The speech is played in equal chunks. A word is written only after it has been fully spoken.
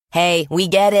Hey, we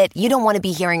get it. You don't want to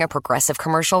be hearing a Progressive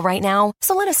commercial right now,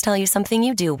 so let us tell you something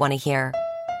you do want to hear.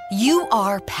 You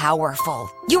are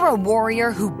powerful. You're a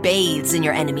warrior who bathes in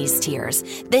your enemy's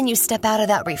tears. Then you step out of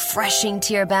that refreshing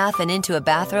tear bath and into a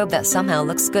bathrobe that somehow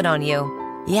looks good on you.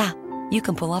 Yeah, you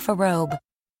can pull off a robe.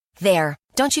 There.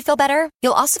 Don't you feel better?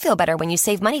 You'll also feel better when you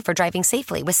save money for driving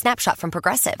safely with Snapshot from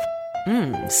Progressive.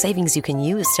 Savings you can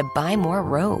use to buy more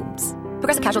robes.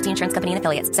 Progressive Casualty Insurance Company and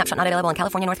Affiliates. Snapshot not available in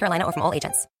California, North Carolina, or from all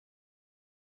agents.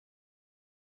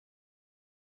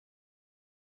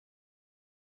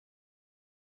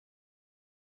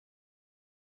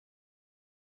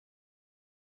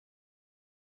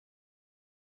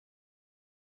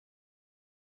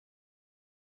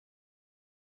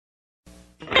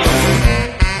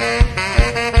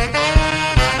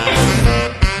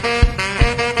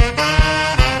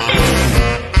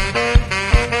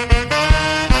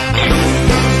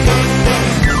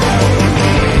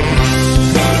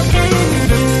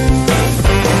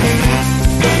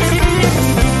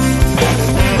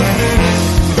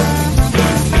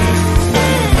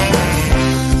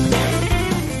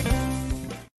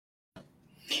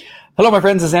 Hello, my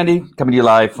friends. It's Andy coming to you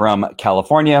live from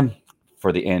California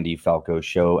for the Andy Falco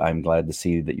Show. I'm glad to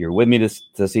see that you're with me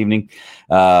this evening.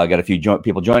 I got a few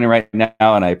people joining right now,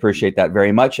 and I appreciate that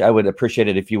very much. I would appreciate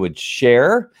it if you would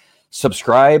share,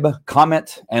 subscribe,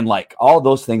 comment, and like. All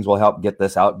those things will help get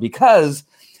this out because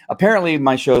apparently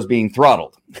my show is being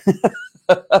throttled.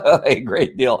 A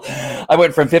great deal. I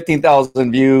went from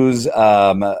 15,000 views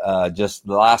just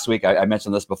last week. I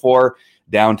mentioned this before,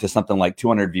 down to something like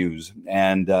 200 views.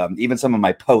 And even some of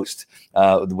my posts,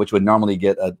 which would normally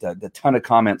get a ton of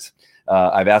comments,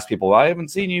 I've asked people, well, I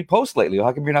haven't seen you post lately.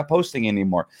 How come you're not posting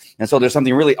anymore? And so there's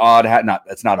something really odd.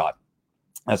 It's not odd.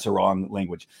 That's the wrong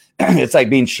language. It's like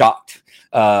being shocked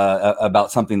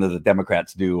about something that the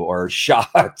Democrats do, or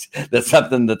shocked that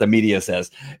something that the media says.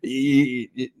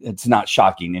 It's not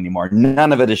shocking anymore.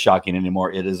 None of it is shocking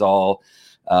anymore. It is all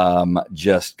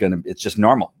it's just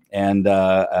normal. And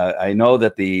I know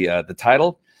that the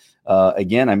title,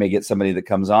 again, I may get somebody that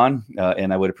comes on,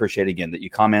 and I would appreciate, again, that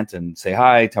you comment and say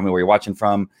hi, tell me where you're watching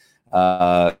from,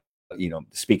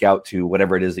 speak out to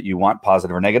whatever it is that you want,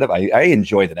 positive or negative. I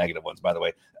enjoy the negative ones, by the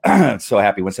way. I'm so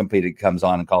happy when somebody comes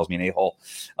on and calls me an a-hole,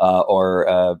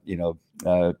 or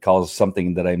calls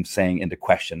something that I'm saying into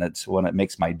question. That's when it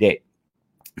makes my day.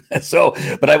 So,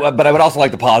 but I would also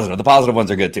like the positive. The positive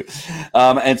ones are good too.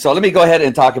 And so let me go ahead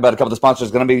and talk about a couple of the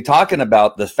sponsors. Going to be talking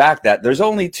about the fact that there's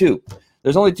only two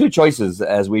choices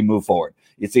as we move forward.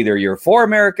 It's either you're for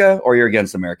America or you're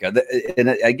against America. And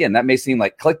again, that may seem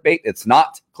like clickbait. It's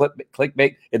not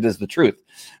clickbait. It is the truth.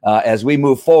 As we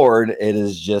move forward, it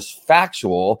is just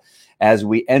factual as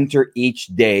we enter each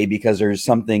day, because there's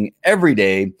something every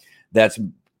day that's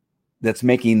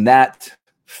making that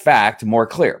fact more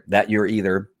clear, that you're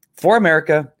either for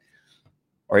America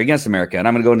or against America. And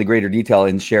I'm going to go into greater detail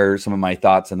and share some of my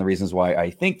thoughts and the reasons why I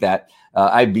think that.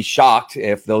 I'd be shocked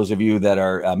if those of you that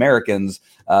are Americans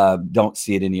don't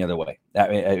see it any other way.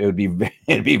 It'd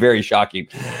be very shocking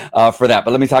for that.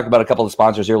 But let me talk about a couple of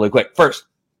sponsors here really quick. First,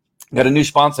 got a new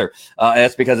sponsor.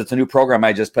 That's because it's a new program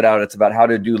I just put out. It's about how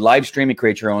to do live streaming,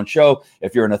 create your own show.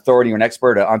 If you're an authority or an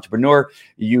expert, an entrepreneur,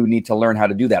 you need to learn how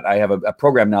to do that. I have a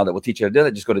program now that will teach you how to do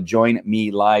that. Just go to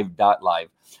joinmelive.live.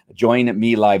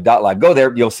 Joinmelive.live. Go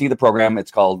there. You'll see the program.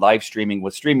 It's called Live Streaming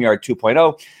with StreamYard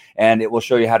 2.0. And it will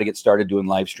show you how to get started doing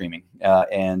live streaming.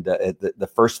 The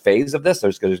first phase of this,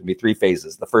 there's going to be three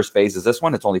phases. The first phase is this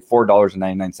one. It's only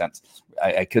 $4.99.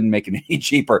 I couldn't make it any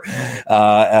cheaper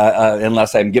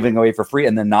unless I'm giving away for free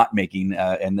and then not making,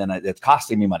 and then it's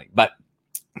costing me money. But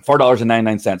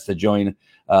 $4.99 to join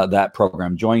that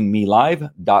program.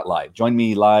 Joinmelive.live.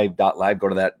 Joinmelive.live. Go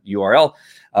to that URL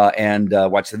and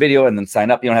watch the video and then sign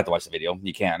up. You don't have to watch the video.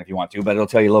 You can if you want to, but it'll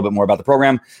tell you a little bit more about the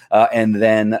program, and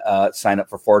then sign up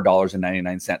for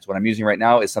 $4.99. What I'm using right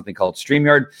now is something called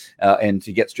StreamYard. And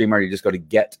to get StreamYard, you just go to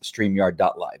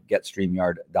getstreamyard.live.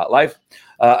 Getstreamyard.live.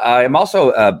 I am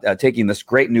also taking this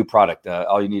great new product.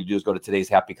 All you need to do is go to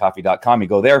todayshappycoffee.com. You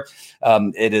go there.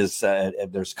 It is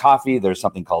there's coffee. There's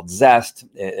something called Zest.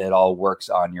 It all works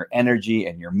on your energy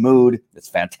and your mood. It's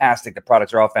fantastic. The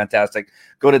products are all fantastic.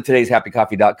 Go to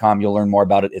todayshappycoffee.com. You'll learn more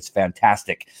about it. It's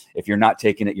fantastic. If you're not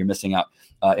taking it, you're missing out.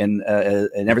 And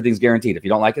everything's guaranteed. If you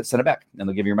don't like it, send it back, and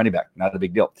they'll give you your money back. Not a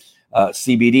big deal.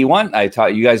 CBD one, I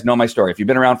taught you guys know my story. If you've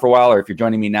been around for a while, or if you're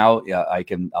joining me now,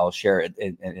 I'll share it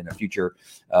in a future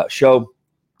show.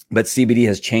 But CBD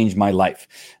has changed my life,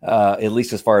 at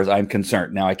least as far as I'm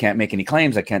concerned. Now, I can't make any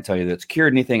claims. I can't tell you that it's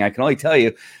cured anything. I can only tell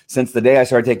you since the day I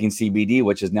started taking CBD,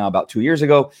 which is now about 2 years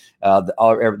ago,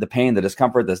 the pain, the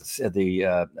discomfort,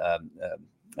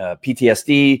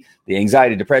 PTSD, the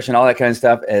anxiety, depression, all that kind of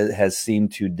stuff has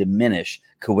seemed to diminish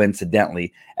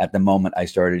coincidentally at the moment I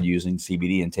started using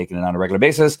CBD and taking it on a regular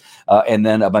basis, and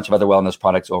then a bunch of other wellness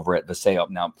products over at Viseo.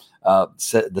 Now,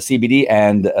 the CBD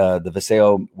and the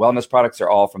Viseo wellness products are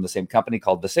all from the same company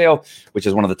called Viseo, which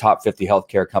is one of the top 50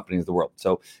 healthcare companies in the world.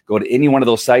 So go to any one of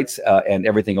those sites and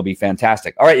everything will be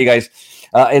fantastic. All right, you guys.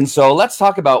 And so let's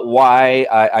talk about why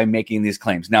I'm making these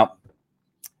claims. Now,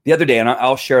 the other day, and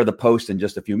I'll share the post in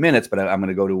just a few minutes, but I'm going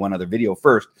to go to one other video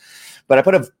first. But I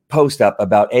put a post up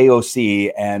about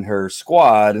AOC and her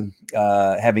squad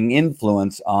having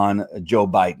influence on Joe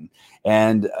Biden.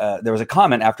 And there was a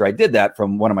comment after I did that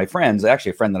from one of my friends,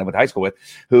 actually a friend that I went to high school with,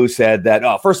 who said that,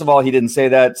 oh, first of all, he didn't say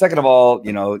that. Second of all,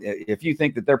 you know, if you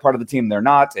think that they're part of the team, they're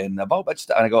not. And a bunch of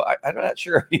stuff. And I go, I'm not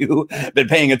sure if you've been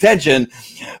paying attention,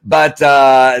 but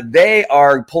they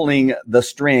are pulling the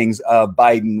strings of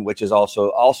Biden, which is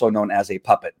also known as a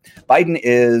puppet. Biden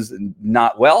is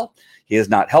not well. He is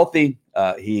not healthy.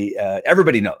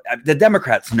 Everybody knows. The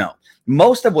Democrats know.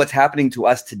 Most of what's happening to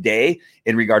us today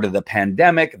in regard to the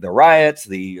pandemic, the riots,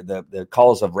 the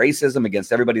calls of racism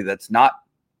against everybody that's not,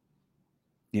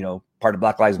 you know, part of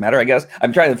Black Lives Matter, I guess.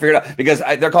 I'm trying to figure it out because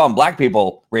they're calling black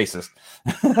people racist.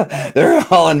 They're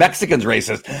calling Mexicans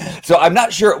racist. So I'm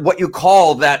not sure what you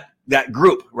call that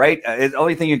group, right? The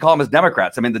only thing you call them is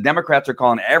Democrats. I mean, the Democrats are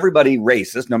calling everybody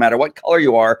racist, no matter what color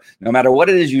you are, no matter what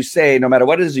it is you say, no matter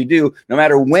what it is you do, no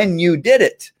matter when you did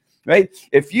it, right?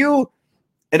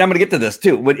 And I'm going to get to this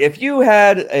too. But if you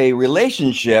had a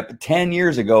relationship 10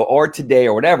 years ago or today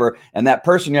or whatever, and that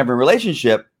person you have a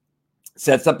relationship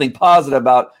said something positive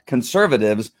about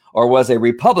conservatives or was a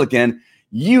Republican,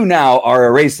 you now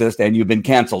are a racist and you've been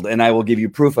canceled. And I will give you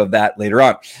proof of that later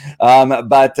on.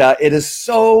 But it is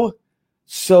so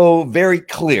very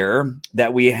clear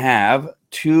that we have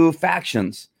two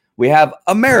factions. We have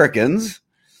Americans,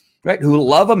 right, who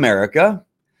love America.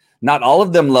 Not all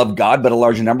of them love God, but a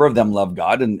large number of them love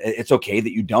God. And it's okay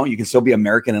that you don't. You can still be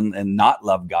American and not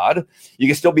love God. You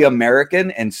can still be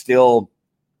American and still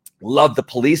love the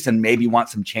police and maybe want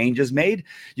some changes made.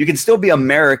 You can still be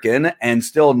American and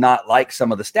still not like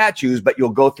some of the statues, but you'll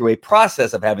go through a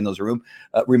process of having those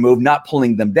removed, not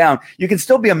pulling them down. You can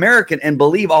still be American and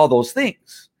believe all those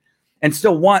things and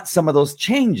still want some of those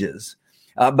changes.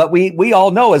 But we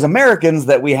all know as Americans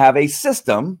that we have a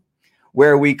system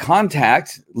where we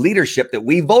contact leadership that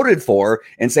we voted for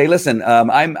and say, listen,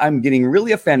 I'm getting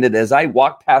really offended as I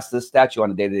walk past this statue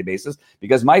on a day-to-day basis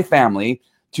because my family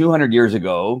 200 years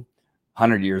ago,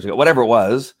 100 years ago, whatever it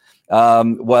was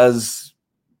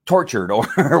tortured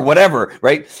or whatever,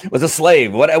 right? Was a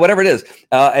slave, whatever it is.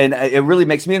 And it really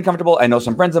makes me uncomfortable. I know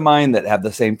some friends of mine that have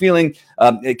the same feeling.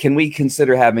 Can we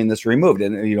consider having this removed?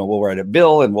 And, you know, we'll write a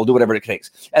bill and we'll do whatever it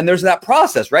takes. And there's that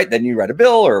process, right? Then you write a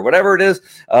bill or whatever it is.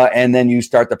 And then you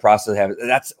start the process.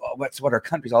 That's what our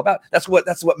country's all about. That's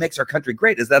what makes our country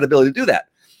great, is that ability to do that.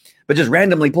 But just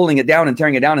randomly pulling it down and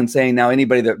tearing it down and saying now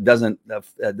anybody that doesn't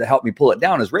help me pull it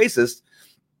down is racist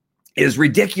is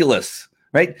ridiculous,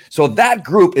 right? So that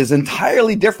group is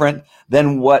entirely different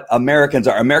than what Americans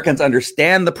are. Americans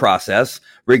understand the process,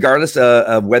 regardless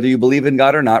of whether you believe in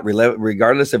God or not,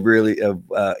 regardless of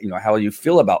how you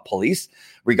feel about police,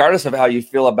 regardless of how you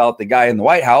feel about the guy in the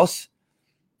White House.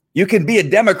 You can be a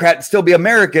Democrat and still be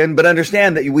American, but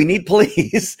understand that we need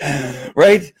police,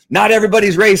 right? Not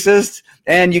everybody's racist,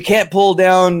 and you can't pull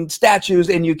down statues,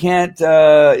 and you can't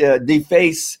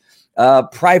deface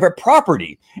private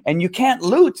property, and you can't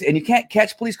loot, and you can't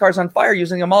catch police cars on fire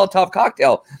using a Molotov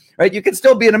cocktail, right? You can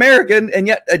still be an American and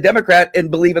yet a Democrat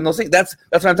and believe in those things. That's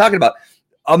what I'm talking about.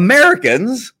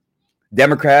 Americans,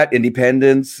 Democrat,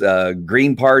 Independents,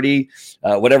 Green Party,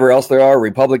 whatever else there are,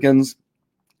 Republicans,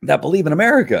 that believe in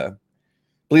America,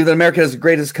 believe that America is the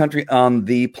greatest country on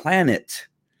the planet.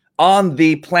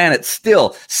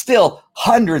 Still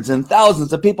hundreds and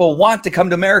thousands of people want to come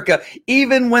to America,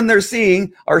 even when they're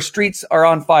seeing our streets are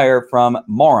on fire from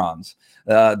morons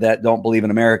that don't believe in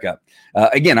America.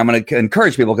 Again, I'm going to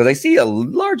encourage people because I see a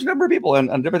large number of people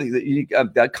on different things that you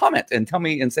comment and tell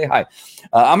me and say hi.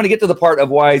 I'm going to get to the part of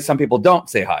why some people don't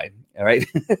say hi. All right.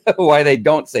 Why they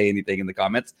don't say anything in the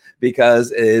comments,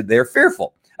 because they're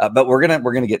fearful. But we're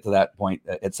gonna get to that point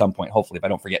at some point, hopefully, if I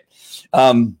don't forget.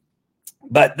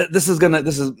 But this is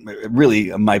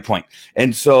really my point.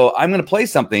 And so I'm going to play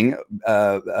something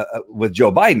with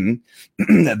Joe Biden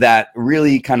that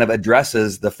really kind of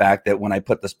addresses the fact that when I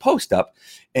put this post up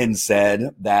and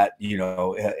said that, you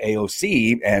know,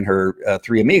 AOC and her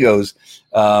three amigos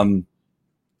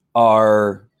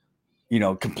are, you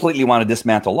know, completely want to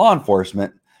dismantle law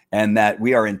enforcement and that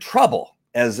we are in trouble.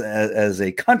 as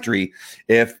a country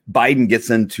if Biden gets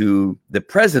into the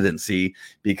presidency,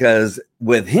 because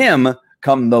with him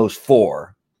come those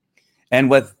four, and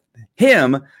with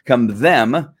him come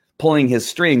them pulling his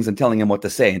strings and telling him what to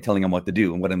say and telling him what to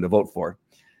do and what him to vote for.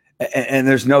 And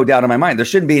there's no doubt in my mind. There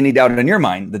shouldn't be any doubt in your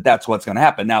mind that that's what's going to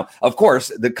happen. Now, of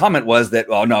course, the comment was that,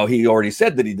 oh, no, he already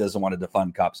said that he doesn't want to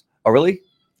defund cops. Oh, really?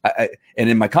 And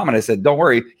in my comment, I said, don't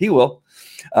worry, he will.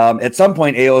 At some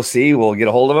point, AOC will get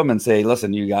a hold of him and say,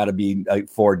 listen, you got to be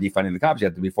for defunding the cops. You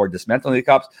have to be for dismantling the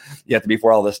cops. You have to be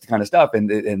for all this kind of stuff.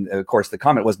 And of course, the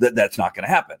comment was that that's not going to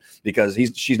happen because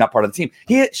she's not part of the team.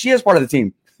 She is part of the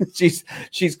team. she's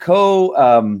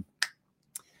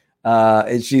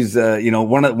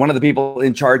one of the people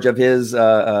in charge of his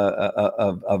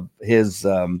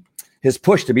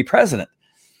push to be president.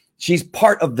 She's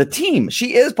part of the team.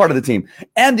 She is part of the team.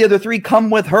 And the other three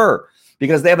come with her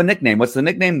because they have a nickname. What's the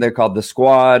nickname? They're called the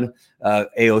Squad,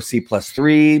 AOC plus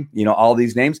 3, all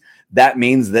these names. That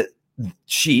means that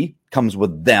she comes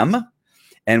with them,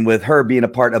 and with her being a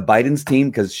part of Biden's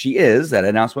team, because she is, that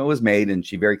announcement was made and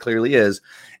she very clearly is.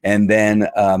 And then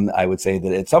I would say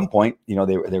that at some point, they're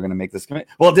going to make this commitment.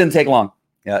 Well, it didn't take long.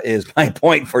 Is my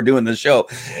point for doing the show.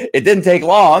 It didn't take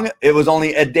long. It was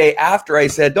only a day after I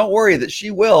said, don't worry, that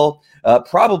she will,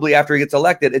 probably after he gets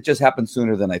elected. It just happened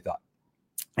sooner than I thought.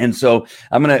 And so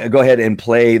I'm going to go ahead and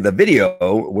play the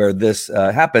video where this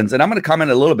happens. And I'm going to comment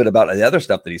a little bit about the other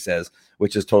stuff that he says,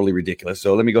 which is totally ridiculous.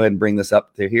 So let me go ahead and bring this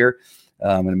up to here.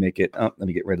 I'm going to make it, let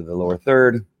me get rid of the lower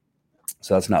third.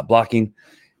 So that's not blocking.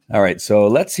 All right. So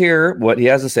let's hear what he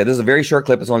has to say. This is a very short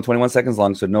clip. It's only 21 seconds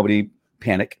long, so nobody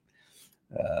panic.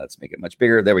 Let's make it much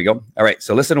bigger. There we go. All right.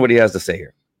 So listen to what he has to say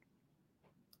here.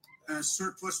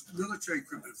 Surplus military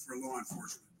equipment for law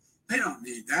enforcement. They don't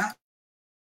need that.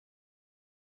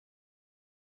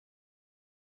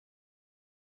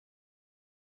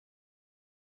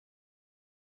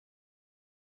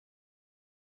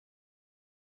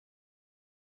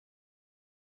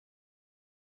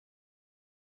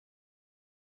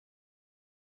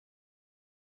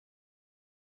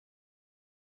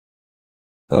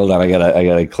 Hold on, I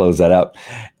gotta close that out.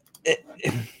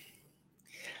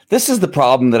 This is the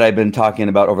problem that I've been talking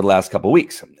about over the last couple of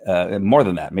weeks, more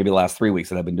than that, maybe the last 3 weeks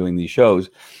that I've been doing these shows,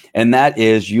 and that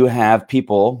is you have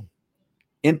people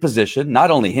in position. Not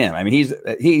only him. I mean,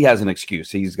 he has an excuse.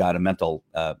 He's got a mental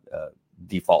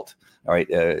default. All right,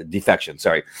 defection.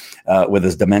 Sorry, with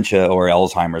his dementia or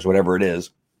Alzheimer's, whatever it is.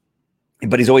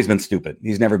 But he's always been stupid.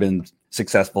 He's never been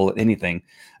successful at anything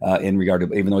in regard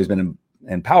to, even though he's been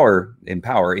in power,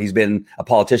 he's been a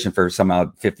politician for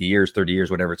somehow 50 years, 30 years,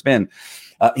 whatever it's been.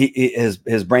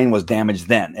 His brain was damaged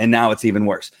then, and now it's even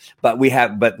worse. But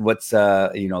what's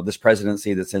this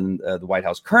presidency that's in the White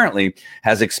House currently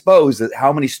has exposed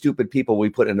how many stupid people we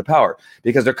put into power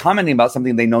because they're commenting about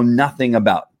something they know nothing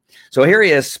about. So here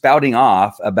he is spouting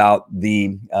off about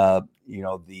the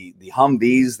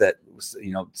Humvees that,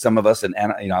 some of us, and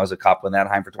I was a cop in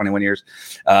Anaheim for 21 years.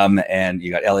 And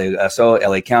you got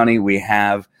LA County. We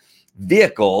have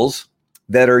vehicles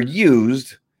that are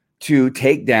used to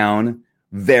take down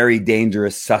very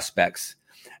dangerous suspects.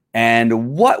 And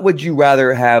what would you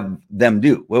rather have them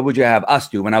do? What would you have us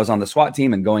do? When I was on the SWAT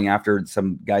team and going after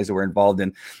some guys that were involved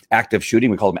in active shooting,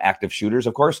 we call them active shooters,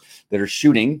 of course, that are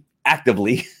shooting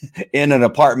actively in an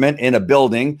apartment, in a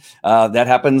building. That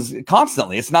happens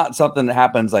constantly. It's not something that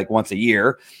happens like once a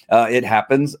year. It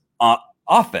happens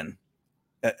often.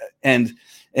 And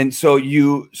so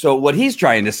what he's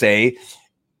trying to say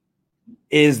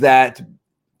is that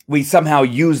we somehow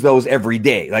use those every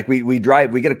day. Like we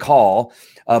get a call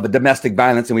of a domestic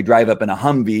violence and we drive up in a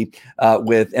Humvee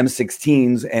with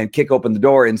M16s and kick open the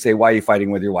door and say, why are you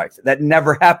fighting with your wife? That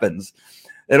never happens.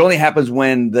 It only happens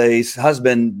when the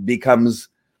husband becomes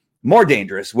more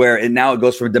dangerous, where now it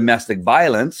goes from domestic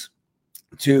violence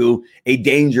to a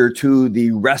danger to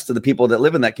the rest of the people that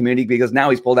live in that community, because now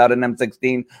he's pulled out an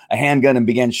M16, a handgun, and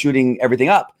began shooting everything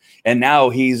up. And now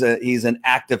he's an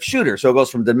active shooter. So it goes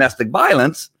from domestic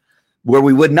violence, where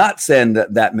we would not send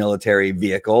that military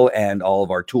vehicle and all of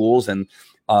our tools and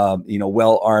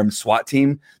well-armed SWAT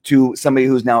team, to somebody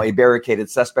who's now a barricaded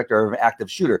suspect or an active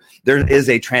shooter. There is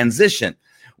a transition.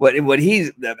 What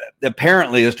he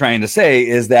apparently is trying to say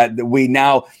is that we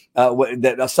now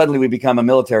that suddenly we become a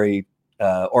military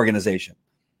organization.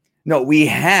 No, we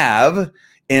have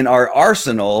in our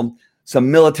arsenal some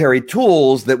military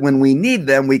tools that when we need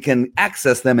them, we can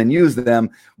access them and use them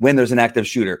when there's an active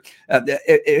shooter.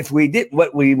 If we did,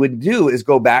 what we would do is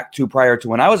go back to prior to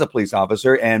when I was a police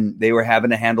officer and they were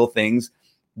having to handle things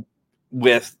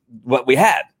with what we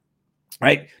had,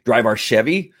 right? Drive our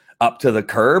Chevy up to the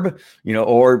curb,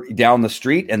 or down the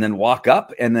street, and then walk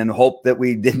up and then hope that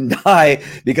we didn't die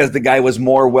because the guy was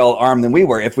more well armed than we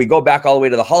were. If we go back all the way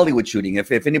to the Hollywood shooting,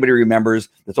 if anybody remembers,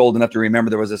 that's old enough to remember,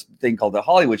 there was this thing called the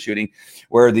Hollywood shooting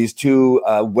where these two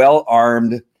well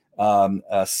armed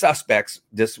suspects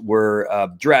just were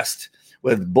dressed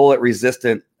with bullet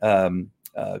resistant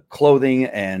clothing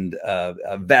and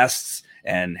vests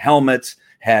and helmets,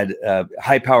 had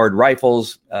high powered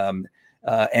rifles,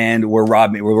 and were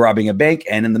robbing a bank.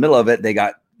 And in the middle of it, they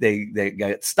got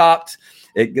stopped.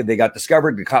 They got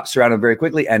discovered. The cops surrounded them very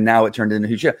quickly, and now it turned into a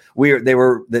huge shit.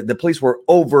 The police were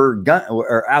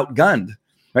outgunned.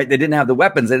 Right? They didn't have the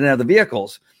weapons. They didn't have the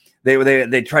vehicles.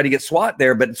 They tried to get SWAT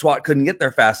there, but SWAT couldn't get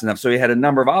there fast enough. So we had a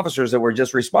number of officers that were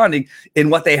just responding in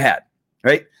what they had.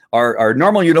 Right? Our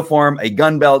normal uniform, a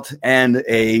gun belt, and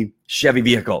a Chevy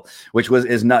vehicle, which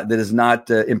is not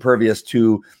impervious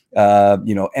to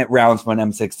rounds from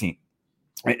an M16.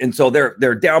 Right? And so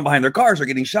they're down behind their cars, they're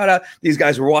getting shot at. These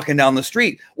guys were walking down the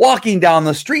street,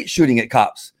 shooting at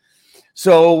cops.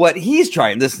 So what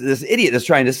this idiot is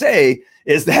trying to say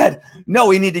is that, no,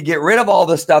 we need to get rid of all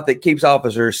the stuff that keeps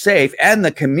officers safe and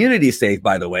the community safe,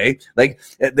 by the way. Like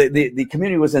the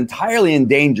community was entirely in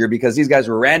danger because these guys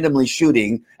were randomly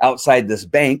shooting outside this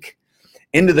bank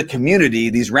into the community,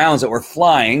 these rounds that were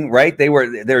flying, right? They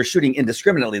were shooting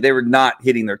indiscriminately. They were not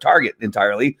hitting their target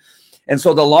entirely. And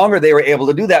so the longer they were able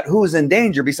to do that, who was in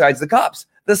danger besides the cops?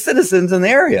 The citizens in the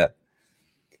area.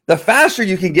 The faster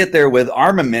you can get there with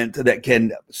armament that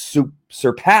can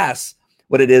surpass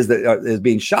what it is that is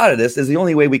being shot at us is the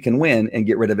only way we can win and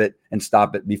get rid of it and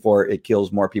stop it before it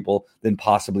kills more people than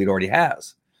possibly it already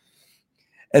has.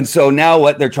 And so now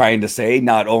what they're trying to say,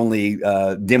 not only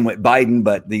dimwit Biden,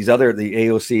 but the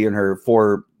AOC and her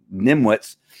 4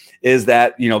 nimwits, is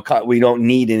that, we don't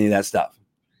need any of that stuff.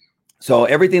 So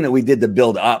everything that we did to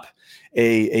build up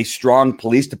a strong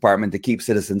police department to keep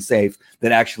citizens safe,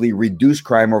 that actually reduced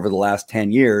crime over the last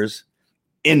 10 years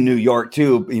in New York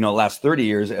too, last 30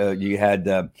 years, you had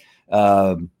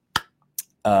Giuliani,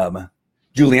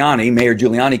 Mayor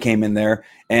Giuliani came in there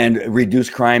and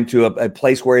reduced crime to a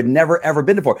place where it had never, ever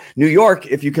been before. New York,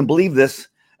 if you can believe this,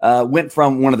 went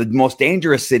from one of the most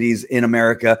dangerous cities in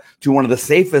America to one of the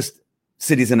safest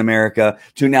cities in America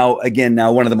to now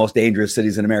one of the most dangerous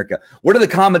cities in America. What are the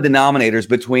common denominators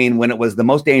between when it was the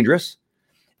most dangerous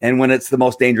and when it's the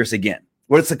most dangerous again?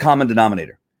 What's the common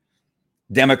denominator?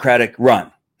 Democratic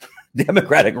run,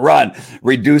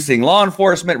 reducing law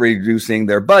enforcement, reducing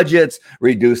their budgets,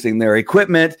 reducing their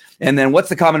equipment. And then what's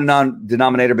the common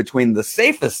denominator between the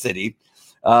safest city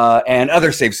and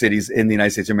other safe cities in the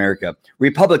United States of America?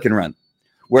 Republican run,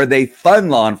 where they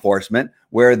fund law enforcement,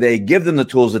 where they give them the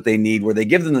tools that they need, where they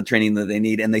give them the training that they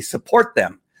need, and they support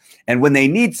them. And when they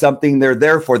need something, they're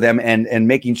there for them and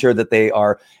making sure that they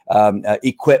are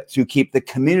equipped to keep the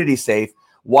community safe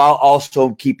while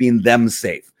also keeping them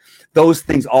safe. Those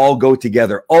things all go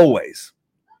together always.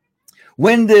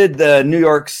 When did the New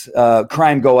York's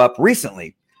crime go up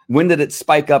recently? When did it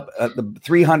spike up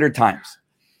 300 times?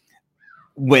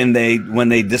 When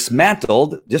they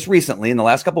dismantled, just recently in the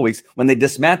last couple of weeks, when they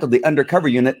dismantled the undercover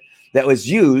unit that was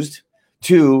used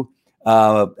to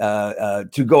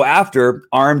go after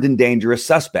armed and dangerous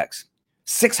suspects.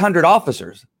 600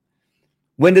 officers.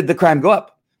 When did the crime go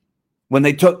up? When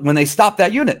they stopped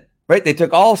that unit, right? They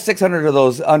took all 600 of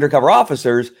those undercover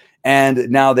officers, and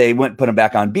now they went and put them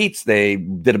back on beats. They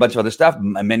did a bunch of other stuff.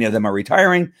 Many of them are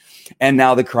retiring, and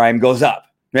now the crime goes up,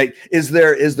 right? Is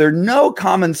there no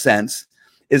common sense?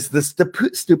 Is the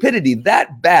stupidity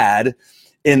that bad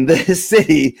in this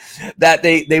city that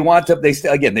they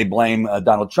blame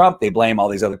Donald Trump, they blame all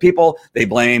these other people, they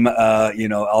blame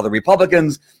all the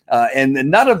Republicans, and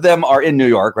none of them are in New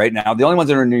York right now. The only ones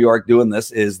that are in New York doing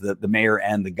this is the mayor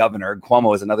and the governor.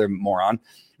 Cuomo is another moron,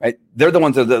 right? They're the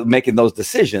ones that are making those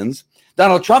decisions.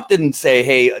 Donald Trump didn't say,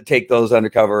 "Hey, take those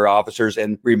undercover officers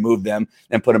and remove them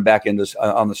and put them back on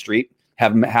the street,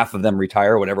 have half of them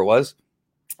retire," whatever it was.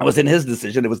 It wasn't his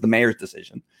decision. It was the mayor's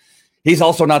decision. He's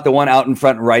also not the one out in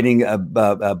front writing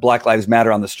Black Lives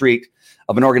Matter on the street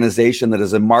of an organization that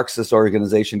is a Marxist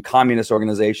organization, communist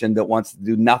organization that wants to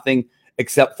do nothing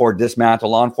except for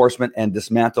dismantle law enforcement and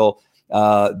dismantle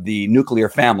the nuclear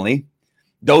family.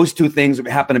 Those two things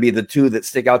happen to be the two that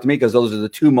stick out to me because those are the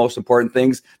two most important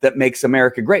things that makes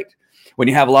America great. When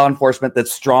you have law enforcement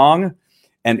that's strong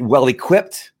and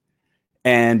well-equipped,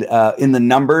 and in the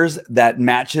numbers that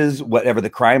matches whatever the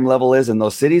crime level is in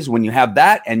those cities, when you have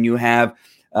that and you have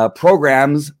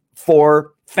programs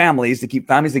for families to keep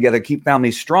families together, keep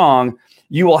families strong,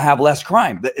 you will have less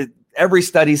crime. Every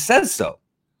study says so.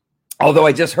 Although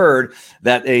I just heard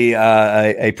that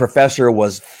a professor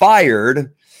was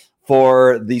fired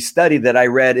for the study that I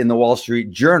read in the Wall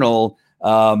Street Journal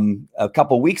a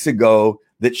couple weeks ago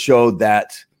that showed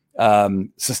that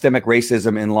systemic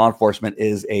racism in law enforcement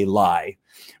is a lie.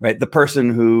 Right, the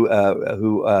person who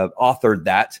authored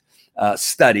that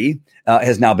study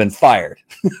has now been fired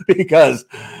because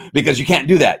you can't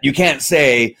do that. You can't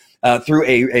say through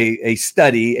a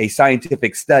study, a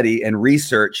scientific study and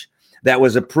research that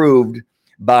was approved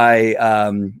by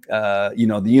the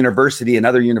university and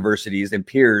other universities and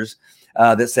peers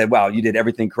that said, wow, you did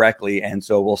everything correctly, and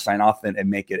so we'll sign off and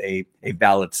make it a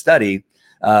valid study.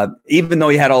 Even though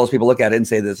you had all those people look at it and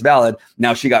say that it's valid,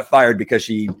 now she got fired because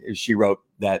she wrote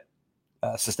that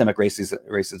systemic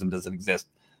racism doesn't exist.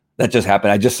 That just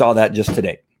happened. I just saw that just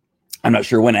today. I'm not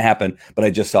sure when it happened, but I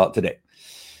just saw it today.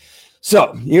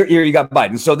 So you got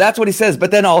Biden. So that's what he says. But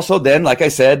then also, like I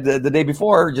said the day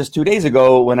before, just 2 days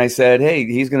ago, when I said, hey,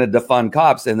 he's going to defund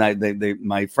cops, and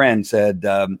my friend said,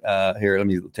 here, let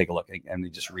me take a look and let me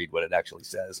just read what it actually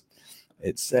says.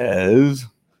 It says,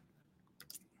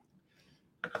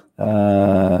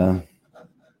 hold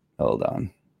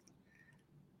on.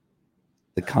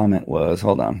 The comment was,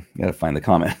 hold on, got to find the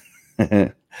comment.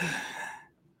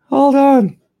 Hold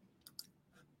on.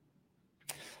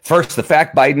 First, the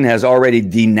fact Biden has already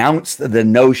denounced the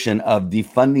notion of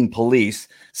defunding police.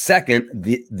 Second,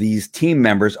 these team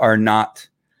members are not.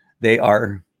 They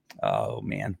are. Oh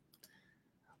man,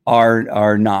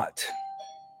 are not.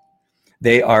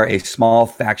 They are a small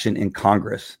faction in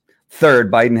Congress.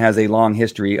 Third, Biden has a long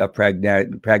history of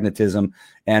pragmatism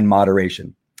and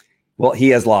moderation. Well, he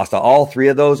has lost. All three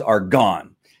of those are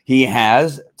gone. He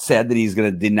has said that he's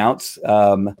going to denounce.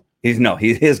 He is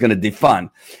going to defund.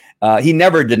 He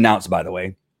never denounced, by the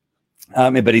way,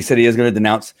 but he said he is going to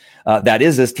denounce. That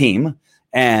is his team,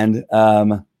 and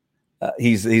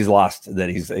he's lost. That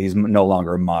he's no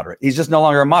longer a moderate. He's just no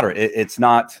longer a moderate. It's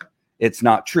not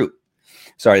true.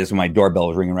 Sorry, this is my doorbell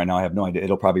is ringing right now. I have no idea.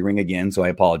 It'll probably ring again, so I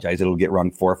apologize. It'll get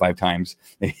rung 4 or 5 times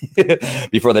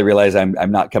before they realize I'm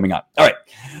not coming on. All right,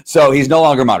 so he's no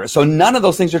longer moderate. So none of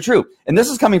those things are true. And this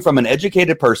is coming from an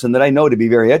educated person that I know to be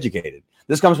very educated.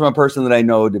 This comes from a person that I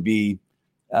know to be,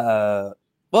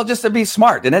 just to be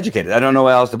smart and educated. I don't know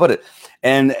how else to put it.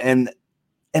 And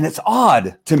it's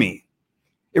odd to me.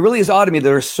 It really is odd to me.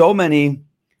 There are so many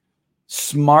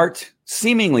smart,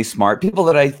 seemingly smart people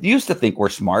that I used to think were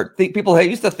smart. People I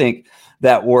used to think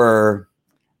that were,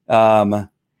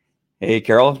 hey,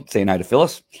 Carol, saying hi to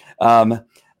Phyllis,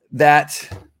 that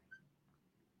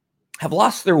have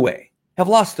lost their way, have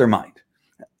lost their mind.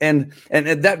 And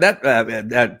that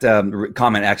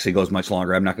comment actually goes much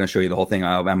longer. I'm not going to show you the whole thing.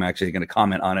 I'm actually going to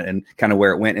comment on it and kind of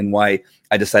where it went and why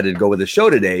I decided to go with the show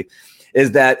today.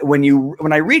 Is that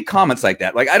when I read comments like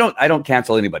that, like I don't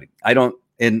cancel anybody. I don't.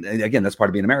 And again, that's part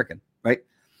of being American, right?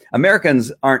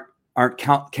 Americans aren't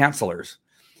cancelers,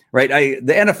 right?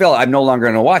 The NFL I'm no longer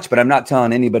going to watch, but I'm not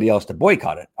telling anybody else to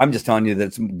boycott it. I'm just telling you that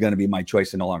it's going to be my choice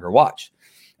to no longer watch.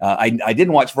 I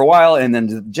didn't watch for a while, and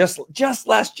then just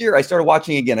last year I started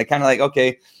watching again. I kind of like,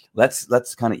 okay, let's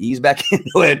kind of ease back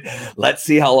into it. Let's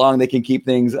see how long they can keep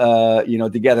things,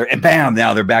 together. And bam,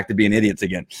 now they're back to being idiots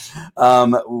again.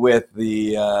 With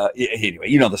the anyway,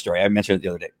 you know the story. I mentioned it the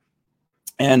other day.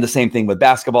 And the same thing with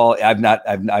basketball.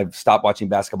 I've stopped watching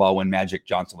basketball when Magic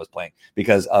Johnson was playing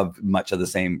because of much of the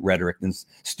same rhetoric and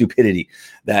stupidity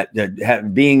that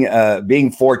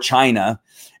being for China.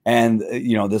 And,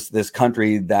 this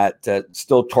country that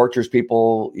still tortures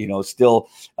people, still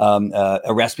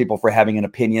arrests people for having an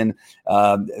opinion.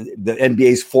 The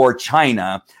NBA's for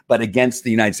China, but against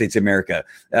the United States of America.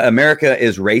 America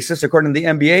is racist, according to the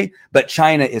NBA, but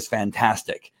China is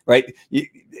fantastic, right?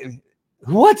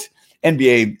 What?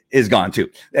 NBA is gone too.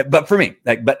 But for me,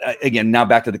 again, now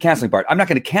back to the canceling part. I'm not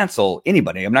going to cancel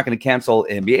anybody. I'm not going to cancel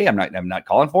NBA. I'm not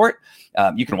calling for it.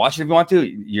 You can watch it if you want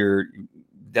to.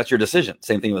 That's your decision.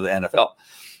 Same thing with the NFL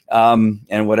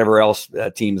and whatever else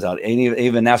teams out.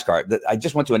 Even NASCAR. I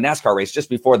just went to a NASCAR race just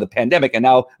before the pandemic, and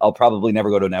now I'll probably never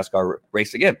go to a NASCAR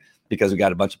race again because we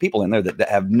got a bunch of people in there that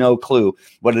have no clue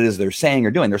what it is they're saying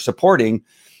or doing. They're supporting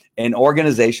an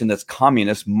organization that's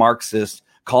communist, Marxist,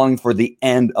 calling for the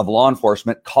end of law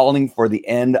enforcement, calling for the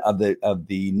end of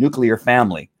the nuclear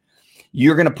family.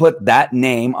 You're going to put that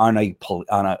name on a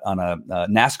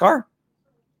NASCAR?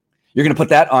 You're going to put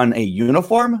that on a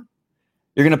uniform?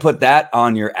 You're going to put that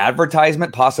on your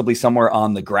advertisement, possibly somewhere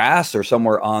on the grass or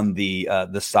somewhere on the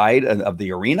side of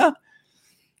the arena?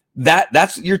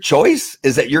 That's your choice?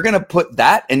 Is that you're going to put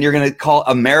that and you're going to call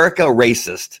America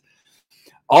racist?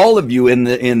 all of you in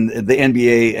the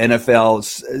NBA,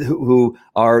 NFL, who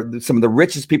are some of the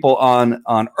richest people on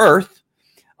earth,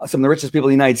 some of the richest people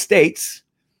in the United States,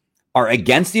 are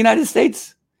against the United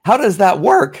States? How does that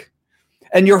work?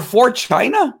 And you're for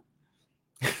China?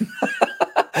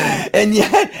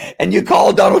 and you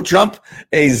call Donald Trump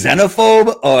a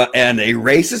xenophobe and a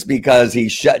racist because he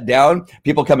shut down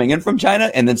people coming in from China,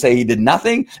 and then say he did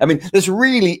nothing? I mean, this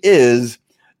really is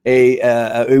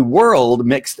a world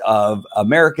mixed of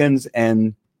Americans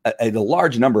and a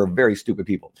large number of very stupid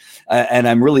people, and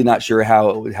I'm really not sure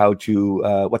how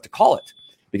to what to call it,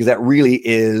 because that really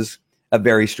is a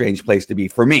very strange place to be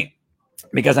for me.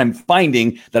 Because I'm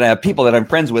finding that I have people that I'm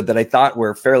friends with that I thought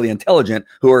were fairly intelligent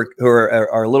who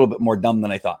are a little bit more dumb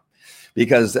than I thought,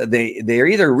 because they are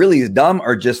either really dumb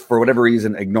or just for whatever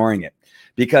reason ignoring it.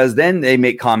 Because then they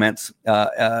make comments,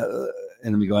 and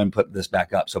let me go ahead and put this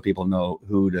back up so people know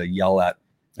who to yell at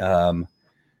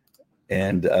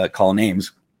and call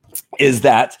names. Is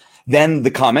that then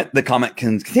the comment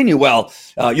can continue? Well,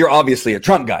 you're obviously a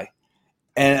Trump guy.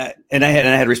 And I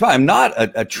had to respond, I'm not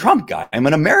a Trump guy. I'm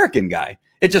an American guy.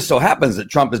 It just so happens that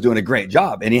Trump is doing a great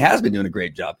job, and he has been doing a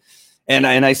great job. And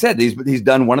I said he's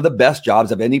done one of the best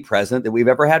jobs of any president that we've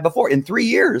ever had before in 3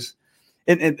 years,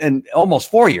 in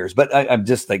almost 4 years, but I'm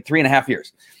just like 3.5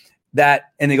 years.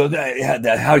 And they go,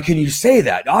 how can you say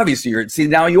that? Obviously,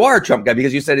 now you are a Trump guy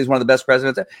because you said he's one of the best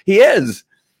presidents. He is.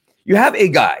 You have a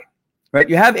guy, right?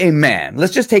 You have a man.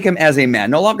 Let's just take him as a man,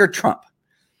 no longer Trump.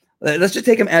 Let's just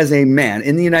take him as a man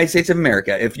in the United States of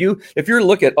America. If you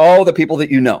look at all the people that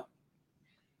you know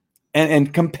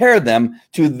and compare them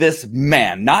to this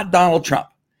man, not Donald Trump,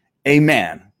 a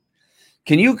man,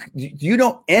 do you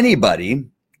know anybody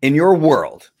in your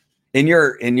world, in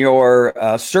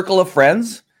your circle of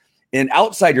friends, and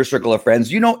outside your circle of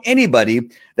friends, you know anybody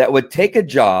that would take a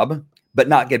job but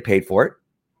not get paid for it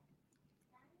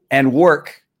and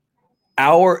work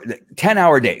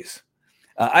 10-hour days?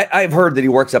 I've heard that he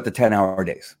works up to 10-hour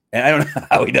days, and I don't know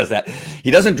how he does that.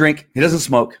 He doesn't drink. He doesn't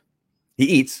smoke. He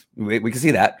eats. We can see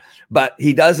that, but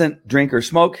he doesn't drink or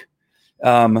smoke,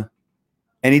 and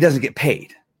he doesn't get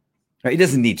paid. Right? He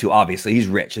doesn't need to. Obviously, he's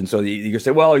rich, and so you say,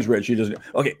 "Well, he's rich. He doesn't."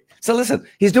 Okay, so listen,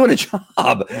 he's doing a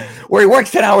job where he works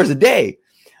 10 hours a day.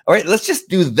 All right, let's just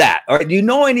do that. All right, do you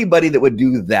know anybody that would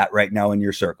do that right now in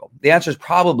your circle? The answer is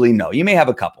probably no. You may have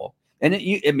a couple, and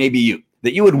it may be you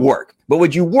that you would work, but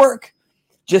would you work?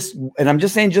 And I'm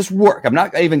just saying, just work. I'm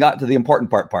not even got to the important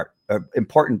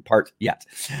part yet.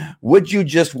 Would you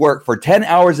just work for 10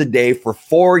 hours a day for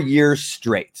 4 years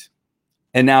straight?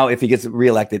 And now if he gets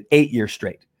reelected, 8 years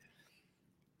straight.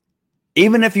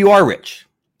 Even if you are rich,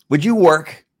 would you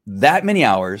work that many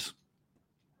hours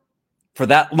for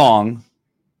that long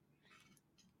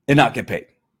and not get paid?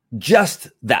 Just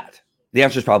that. The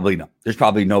answer is probably no. There's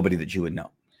probably nobody that you would know.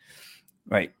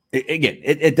 Right.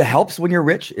 It helps when you're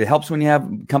rich. It helps when you have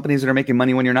companies that are making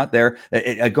money when you're not there.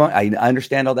 I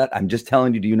understand all that. I'm just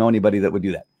telling you, do you know anybody that would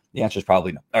do that? The answer is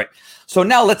probably no. All right. So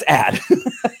now let's add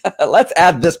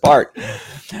this part,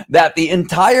 that the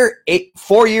entire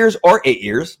 4 years or 8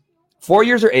 years,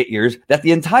 that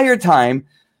the entire time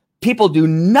people do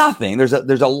nothing. There's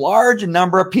a large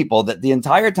number of people that the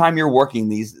entire time you're working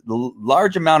these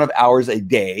large amount of hours a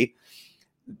day,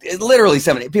 literally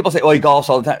 70 people say, "Oh, he golfs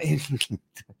all the time."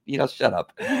 Shut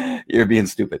up. You're being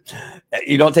stupid.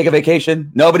 You don't take a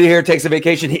vacation. Nobody here takes a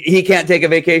vacation. He can't take a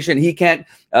vacation. He can't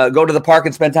go to the park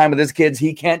and spend time with his kids.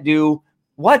 He can't do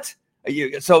what?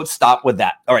 So stop with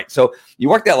that. All right. So you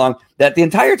work that long, that the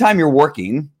entire time you're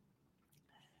working,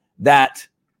 that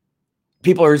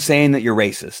people are saying that you're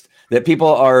racist, that people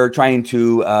are trying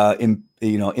to,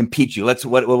 impeach you.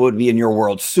 What would be in your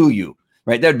world? Sue you,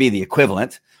 right? That would be the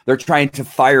equivalent. They're trying to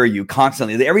fire you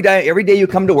constantly. Every day you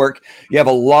come to work, you have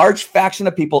a large faction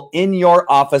of people in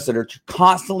your office that are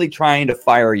constantly trying to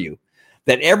fire you.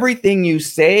 That everything you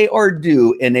say or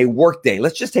do in a workday,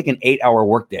 let's just take an 8-hour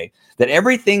workday, that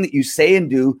everything that you say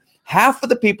and do, half of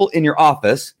the people in your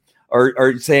office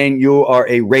are saying you are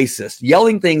a racist,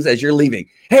 yelling things as you're leaving.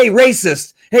 "Hey,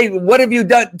 racist. Hey, what have you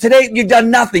done today? You've done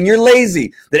nothing. You're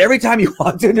lazy." That every time you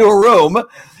walked into a room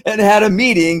and had a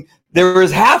meeting, there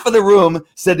was half of the room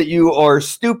said that you are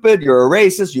stupid, you're a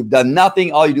racist, you've done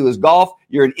nothing, all you do is golf,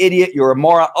 you're an idiot, you're a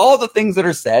moron, all the things that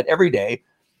are said every day,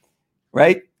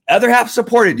 right? Other half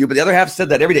supported you, but the other half said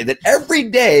that every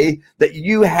day that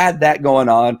you had that going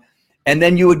on, and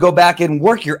then you would go back and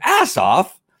work your ass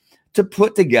off to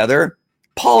put together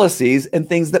policies and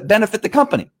things that benefit the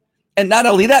company. And not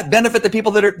only that, benefit the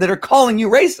people that are calling you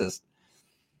racist.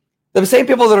 The same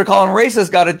people that are calling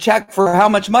racist got a check for how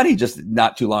much money just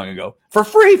not too long ago? For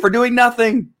free, for doing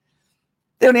nothing.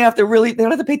 They don't have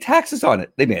to pay taxes on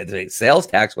it. They may have to pay sales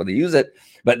tax when they use it,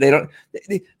 but they don't.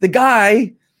 The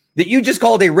guy that you just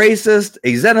called a racist,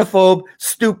 a xenophobe,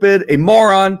 stupid, a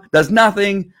moron, does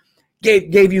nothing,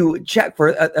 gave you a check for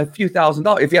a few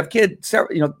 $1,000s. If you have kids,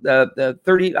 30,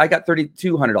 I got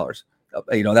 $3,200.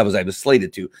 I was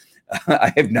slated to.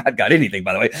 I have not got anything,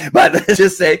 by the way, but let's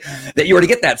just say that you were to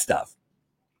get that stuff.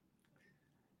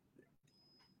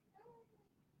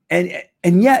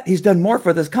 And yet he's done more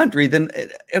for this country than,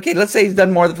 okay, let's say he's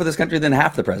done more for this country than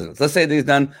half the presidents. Let's say that he's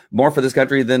done more for this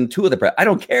country than two of the presidents. I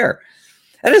don't care.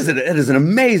 It is an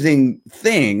amazing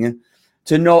thing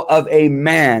to know of a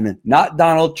man, not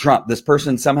Donald Trump, this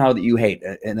person somehow that you hate.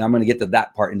 And I'm going to get to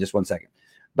that part in just 1 second.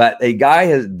 But a guy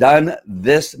has done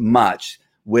this much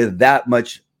with that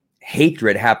much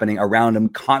hatred happening around him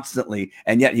constantly.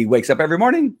 And yet he wakes up every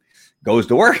morning, goes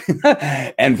to work.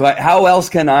 And how else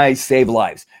can I save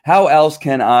lives? How else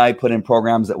can I put in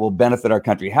programs that will benefit our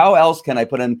country? How else can I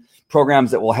put in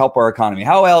programs that will help our economy?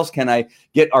 How else can I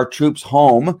get our troops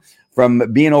home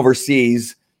from being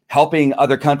overseas, helping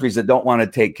other countries that don't want to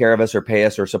take care of us or pay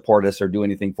us or support us or do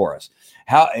anything for us?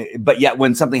 But yet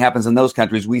when something happens in those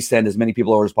countries, we send as many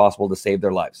people over as possible to save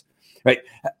their lives, right?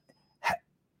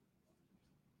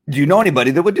 Do you know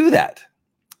anybody that would do that?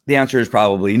 The answer is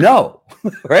probably no,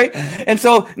 right? And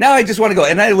so now I just want to go,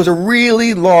 and it was a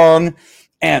really long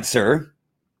answer,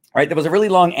 right? There was a really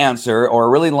long answer or a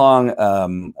really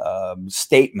long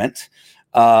statement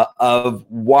of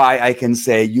why I can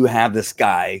say you have this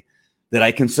guy that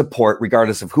I can support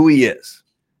regardless of who he is.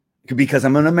 Because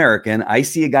I'm an American, I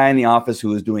see a guy in the office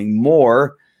who is doing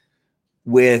more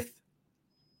with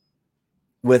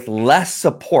less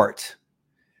support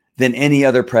than any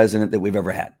other president that we've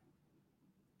ever had.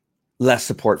 Less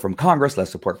support from Congress, less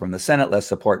support from the Senate, less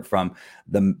support from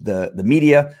the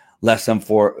media, less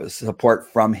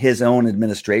support from his own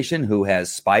administration who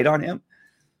has spied on him.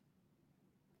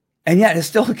 And yet it's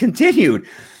still continued.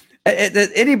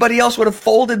 Anybody else would have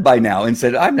folded by now and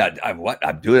said, I'm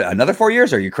doing another 4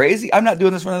 years. Are you crazy? I'm not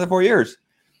doing this for another 4 years.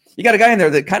 You got a guy in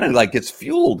there that kind of like gets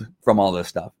fueled from all this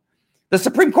stuff. The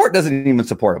Supreme Court doesn't even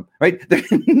support him, right? There's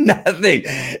nothing.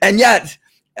 And yet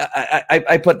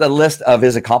I put the list of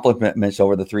his accomplishments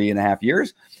over the 3.5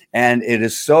 years. And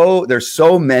there's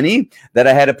so many that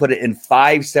I had to put it in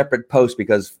 5 separate posts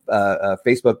because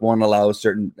Facebook won't allow a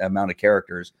certain amount of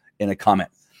characters in a comment.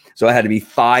 So it had to be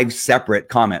 5 separate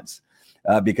comments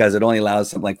because it only allows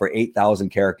something like for 8,000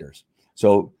 characters.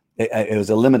 So it was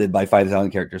limited by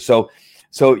 5,000 characters. So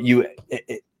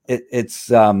it's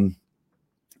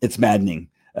maddening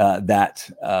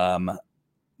that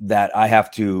I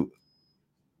have to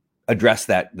address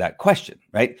that question,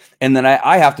 right? And then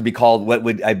I have to be called what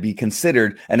would I be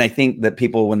considered? And I think that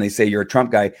people, when they say you're a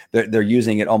Trump guy, they're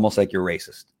using it almost like you're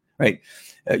racist, right?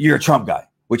 You're a Trump guy,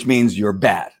 which means you're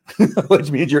bad,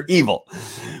 which means you're evil,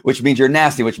 which means you're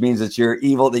nasty, which means that you're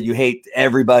evil, that you hate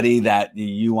everybody, that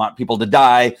you want people to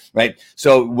die, right?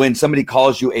 So when somebody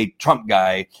calls you a Trump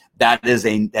guy,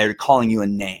 they're calling you a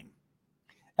name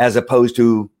as opposed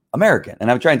to American.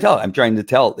 And I'm trying to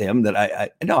tell him that I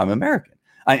know I'm American.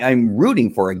 I'm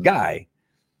rooting for a guy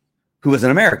who is an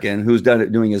American who's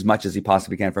doing as much as he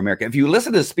possibly can for America. If you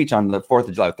listen to his speech on the 4th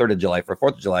of July, 3rd of July, for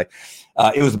 4th of July,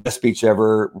 it was the best speech I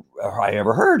ever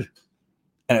heard.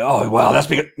 And that's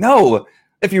because no,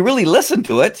 if you really listen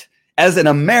to it as an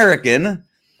American,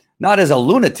 not as a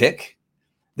lunatic,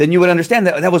 then you would understand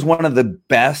that was one of the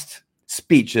best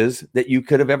speeches that you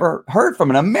could have ever heard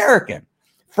from an American.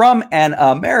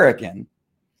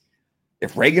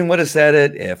 If Reagan would have said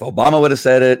it, if Obama would have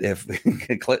said it, if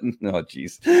Clinton, what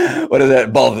is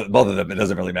that? Both of them, it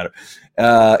doesn't really matter.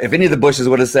 If any of the Bushes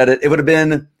would have said it, it would have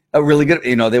been a really good,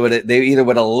 they either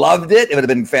would have loved it, it would have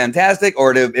been fantastic,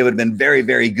 or it would have been very,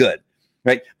 very good,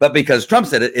 right? But because Trump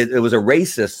said it, it was a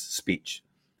racist speech.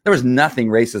 There was nothing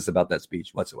racist about that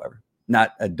speech whatsoever.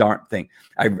 Not a darn thing.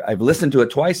 I've listened to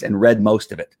it twice and read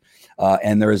most of it.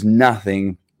 And there is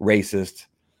nothing racist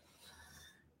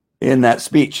in that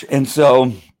speech. And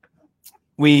so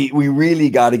we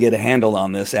really got to get a handle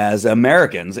on this as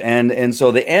Americans. And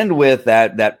so they end with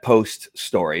that post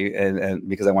story, and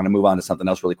because I want to move on to something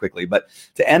else really quickly, but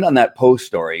to end on that post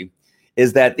story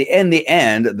is that in the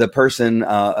end, the person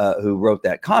who wrote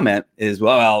that comment is,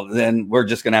 well, then we're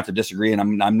just going to have to disagree.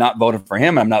 And I'm not voting for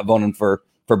him. I'm not voting for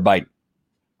Biden.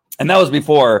 And that was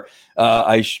before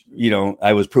I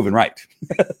was proven right,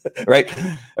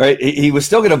 right. He was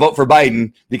still going to vote for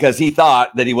Biden because he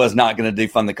thought that he was not going to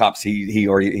defund the cops.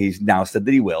 He's now said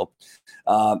that he will.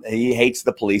 He hates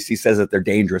the police. He says that they're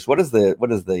dangerous. What is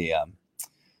the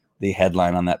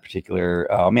headline on that particular?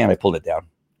 Oh man, I pulled it down.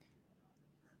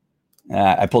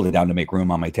 I pulled it down to make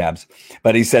room on my tabs,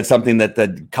 but he said something that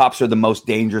the cops are the most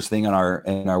dangerous thing in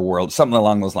our world, something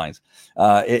along those lines.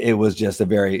 It was just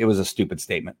it was a stupid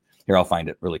statement. Here, I'll find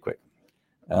it really quick,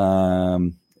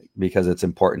 because it's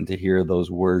important to hear those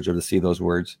words or to see those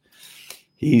words.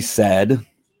 He said,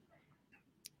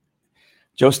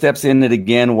 Joe steps in it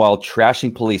again while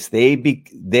trashing police. They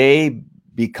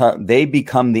become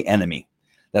the enemy.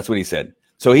 That's what he said.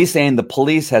 So he's saying the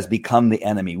police has become the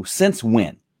enemy. Since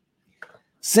when?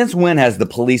 Since when has the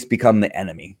police become the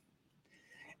enemy?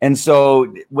 And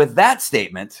so with that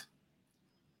statement,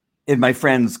 in my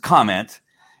friend's comment,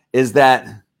 is that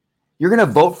you're going to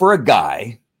vote for a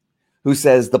guy who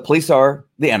says the police are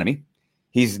the enemy.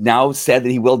 He's now said that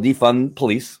he will defund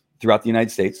police throughout the United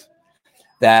States,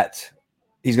 that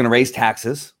he's going to raise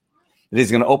taxes, that he's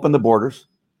going to open the borders,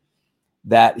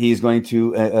 that he's going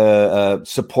to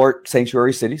support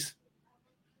sanctuary cities.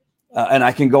 And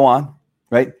I can go on,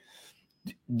 right?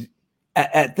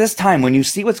 At this time, when you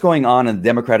see what's going on in the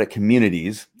Democratic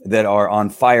communities that are on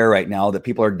fire right now, that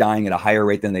people are dying at a higher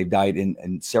rate than they've died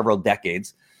in several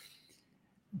decades,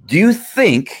 do you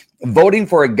think voting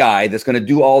for a guy that's going to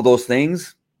do all those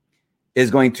things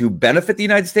is going to benefit the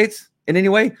United States in any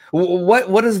way?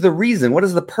 What is the reason? What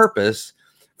is the purpose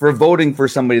for voting for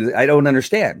somebody that I don't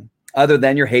understand, other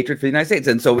than your hatred for the United States?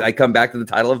 And so I come back to the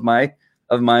title of my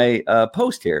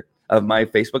post here, of my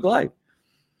Facebook Live,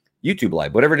 YouTube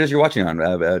Live, whatever it is you're watching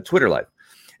on, Twitter Live,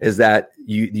 is that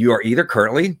you are either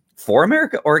currently for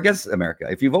America or against America.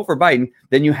 If you vote for Biden,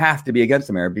 then you have to be against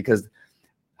America, because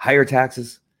higher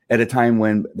taxes at a time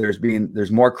when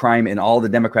there's more crime in all the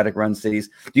Democratic run cities.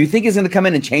 Do you think he's going to come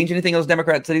in and change anything in those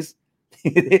Democrat cities?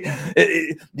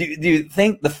 do you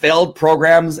think the failed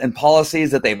programs and policies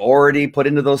that they've already put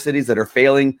into those cities that are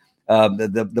failing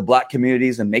the Black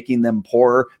communities and making them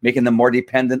poorer, making them more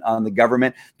dependent on the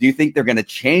government, do you think they're going to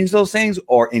change those things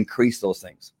or increase those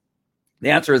things? The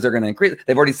answer is they're going to increase.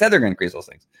 They've already said they're going to increase those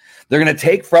things. They're going to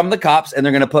take from the cops and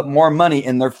they're going to put more money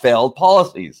in their failed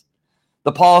policies,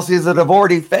 the policies that have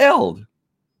already failed.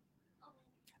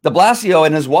 De Blasio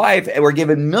and his wife were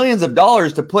given millions of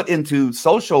dollars to put into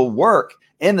social work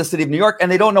in the city of New York,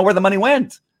 and they don't know where the money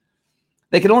went.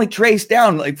 They can only trace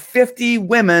down like 50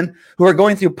 women who are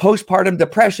going through postpartum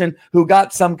depression who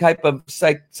got some type of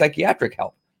psychiatric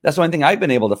help. That's the only thing I've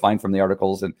been able to find from the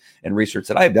articles and research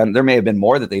that I've done. There may have been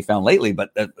more that they found lately, but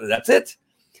that's it.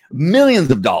 Millions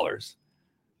of dollars,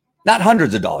 not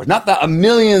hundreds of dollars, not the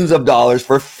millions of dollars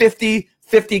for 50,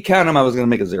 count them. I was going to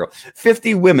make a zero,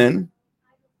 50 women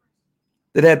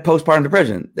that had postpartum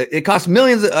depression. It cost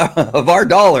millions of our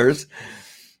dollars,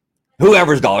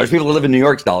 whoever's dollars, people who live in New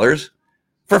York's dollars,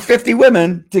 for 50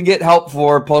 women to get help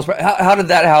for postpartum. How did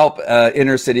that help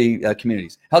inner city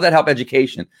communities? How did that help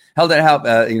education? How did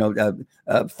that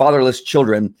help fatherless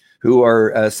children who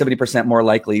are 70% more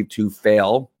likely to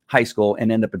fail high school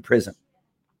and end up in prison?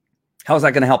 How is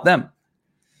that going to help them?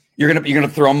 You're gonna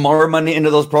throw more money into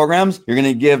those programs. You're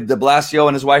going to give De Blasio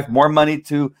and his wife more money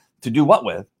to do what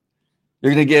with?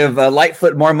 You're going to give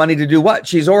Lightfoot more money to do what?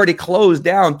 She's already closed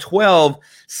down 12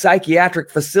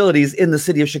 psychiatric facilities in the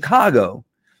city of Chicago.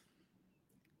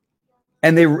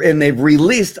 And they've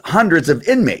released hundreds of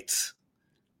inmates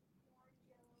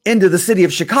into the city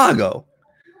of Chicago.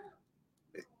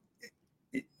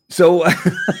 So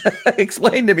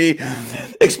explain to me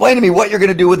what you're going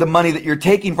to do with the money that you're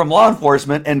taking from law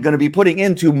enforcement and going to be putting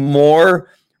into more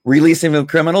releasing of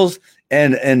criminals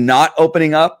and not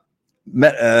opening up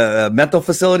mental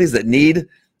facilities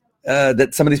that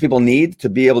some of these people need to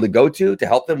be able to go to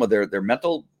help them with their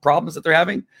mental problems that they're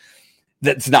having.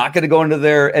 That's not going to go into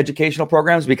their educational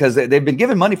programs because they've been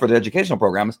given money for their educational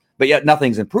programs, but yet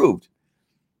nothing's improved.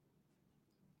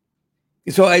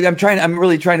 So I'm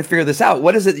really trying to figure this out.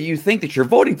 What is it that you think that you're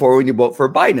voting for when you vote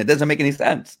for Biden? It doesn't make any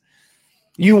sense.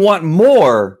 You want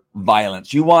more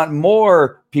violence. You want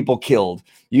more people killed.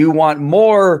 You want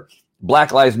more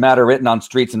Black Lives Matter written on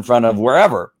streets in front of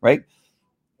wherever, right?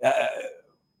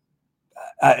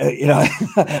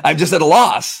 I'm just at a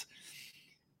loss.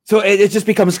 So it just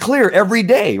becomes clear every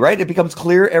day, right? It becomes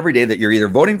clear every day that you're either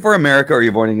voting for America or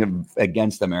you're voting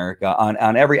against America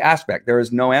on every aspect. There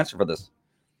is no answer for this.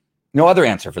 No other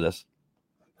answer for this.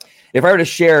 If I were to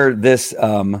share this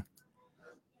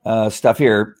stuff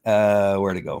here,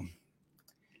 where'd it go?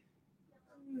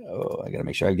 Oh, I got to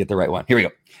make sure I get the right one. Here we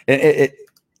go.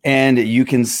 And you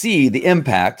can see the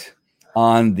impact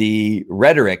on the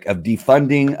rhetoric of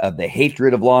defunding, of the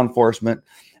hatred of law enforcement,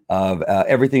 of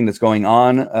everything that's going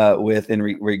on in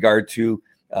regard to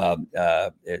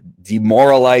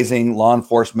demoralizing law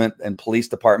enforcement and police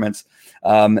departments.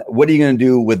 What are you going to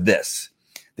do with this?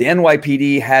 The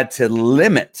NYPD had to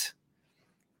limit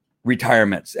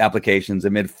retirements applications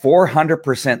amid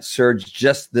 400% surge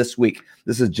just this week.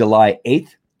 This is July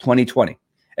 8th, 2020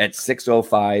 at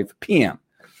 6:05 p.m.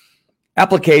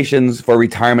 Applications for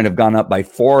retirement have gone up by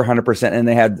 400%, and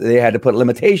they had to put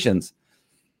limitations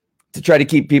to try to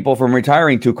keep people from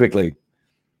retiring too quickly.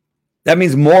 That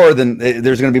means more than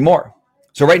there's going to be more.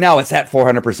 So right now it's at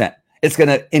 400%. It's going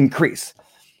to increase.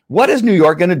 What is New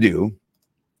York going to do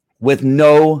with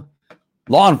no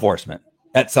law enforcement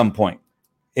at some point?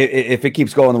 If it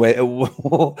keeps going the way de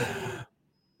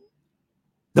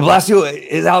Blasio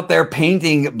is out there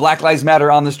painting Black Lives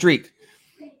Matter on the street,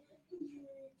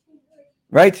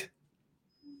 right?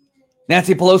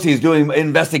 Nancy Pelosi is doing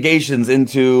investigations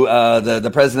into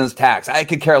the president's tax. I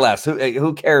could care less.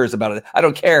 Who cares about it? I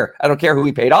don't care. I don't care who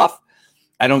he paid off.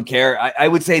 I don't care. I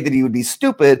would say that he would be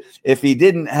stupid if he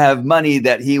didn't have money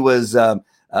that he was,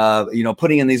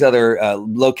 putting in these other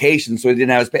locations, so he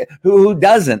didn't have his pay. Who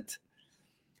doesn't?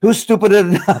 Who's stupid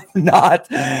enough not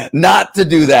to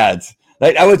do that?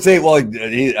 Like, I would say, well,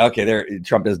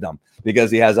 Trump is dumb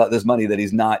because he has this money that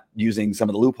he's not using some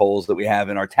of the loopholes that we have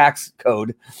in our tax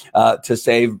code to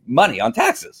save money on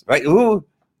taxes, right? Who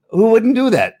wouldn't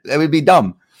do that? That would be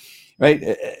dumb,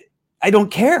 right? I don't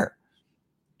care.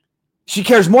 She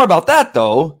cares more about that,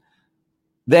 though,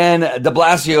 than de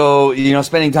Blasio,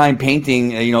 spending time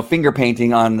painting, finger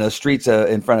painting on the streets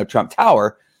in front of Trump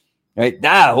Tower. Right.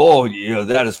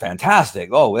 That is fantastic.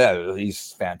 Oh, yeah,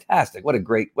 he's fantastic. What a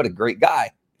great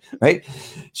guy. Right.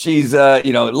 She's,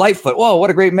 Lightfoot. Whoa, what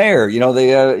a great mayor.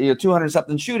 The 200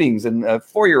 something shootings and a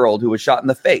 4-year-old who was shot in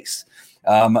the face.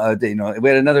 We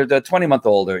had another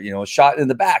 20-month-old, shot in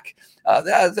the back.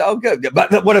 That's good.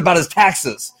 But what about his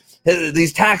taxes?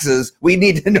 These taxes, we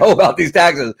need to know about these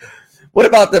taxes. What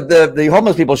about the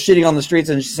homeless people shitting on the streets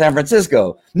in San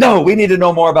Francisco? No, we need to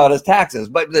know more about his taxes.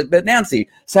 But Nancy,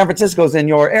 San Francisco's in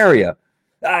your area.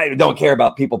 I don't care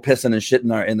about people pissing and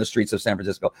shitting in the streets of San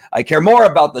Francisco. I care more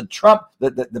about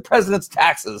the president's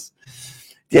taxes.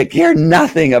 I care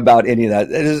nothing about any of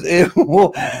that. It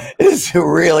is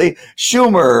really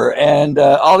Schumer and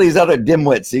all these other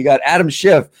dimwits. You got Adam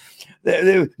Schiff.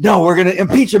 No, we're going to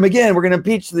impeach him again. We're going to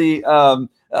impeach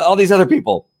all these other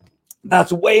people.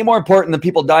 That's way more important than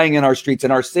people dying in our streets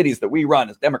in our cities that we run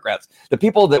as Democrats. The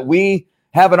people that we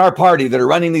have in our party that are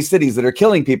running these cities that are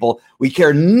killing people, we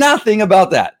care nothing about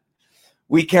that.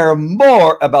 We care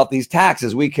more about these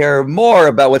taxes. We care more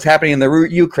about what's happening in the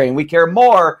Ukraine. We care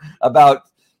more about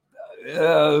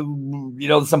some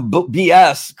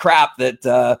BS crap that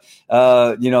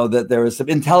that there was some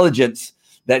intelligence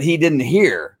that he didn't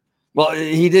hear. Well,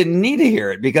 he didn't need to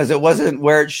hear it because it wasn't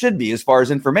where it should be as far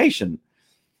as information.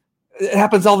 It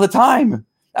happens all the time.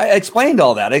 I explained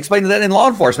all that. I explained that in law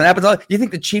enforcement. It happens. You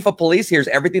think the chief of police hears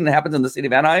everything that happens in the city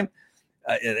of Anaheim?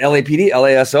 LAPD,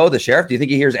 LASO, the sheriff? Do you think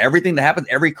he hears everything that happens,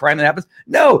 every crime that happens?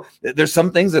 No. There's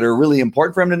some things that are really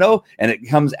important for him to know, and it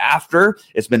comes after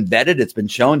it's been vetted. It's been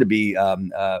shown to be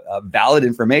valid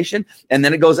information, and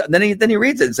then it goes. Then he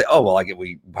reads it and say, "Oh well,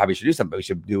 we probably should do something. We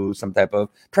should do some type of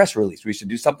press release. We should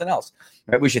do something else.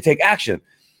 Right? We should take action."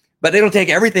 But they don't take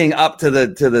everything up to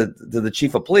the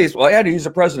chief of police. Well, yeah, he's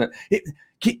the president.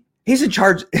 He's in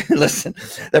charge. Listen,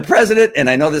 the president,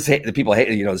 and I know the people hate,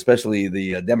 especially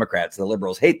the Democrats, the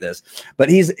liberals hate this, but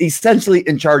he's essentially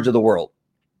in charge of the world.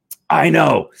 I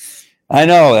know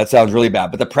that sounds really bad,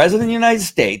 but the president of the United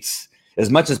States, as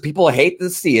much as people hate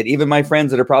to see it, even my friends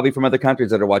that are probably from other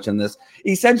countries that are watching this,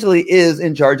 essentially is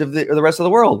in charge of the rest of the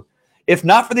world. If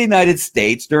not for the United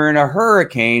States, during a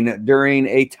hurricane, during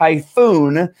a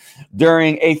typhoon,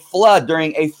 during a flood,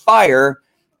 during a fire,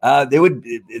 there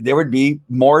would be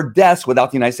more deaths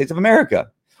without the United States of America.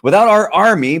 Without our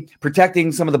army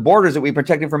protecting some of the borders that we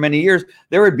protected for many years,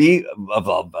 there would be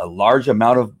a large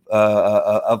amount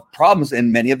of problems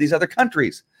in many of these other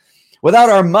countries. Without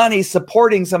our money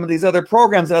supporting some of these other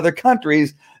programs in other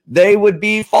countries, they would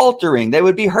be faltering. They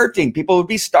would be hurting. People would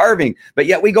be starving. But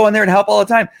yet we go in there and help all the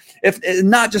time. If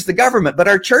not just the government, but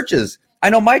our churches. I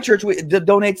know my church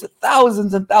donates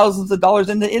thousands and thousands of dollars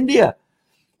into India,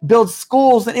 builds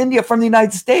schools in India from the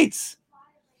United States.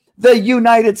 The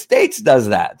United States does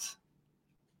that.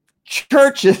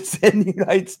 Churches in the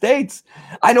United States.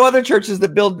 I know other churches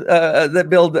that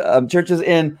build churches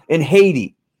in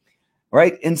Haiti,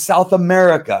 right? In South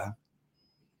America,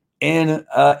 in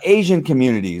Asian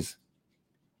communities.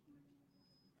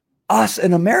 Us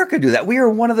in America do that. We are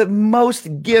one of the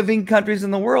most giving countries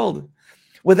in the world.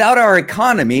 Without our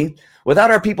economy,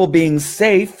 without our people being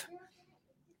safe,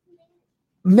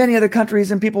 many other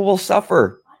countries and people will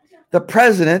suffer. The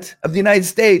president of the United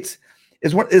States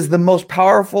is the most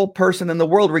powerful person in the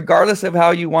world, regardless of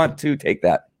how you want to take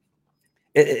that.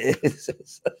 It's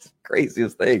the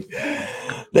craziest thing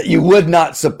that you would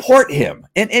not support him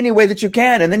in any way that you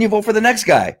can. And then you vote for the next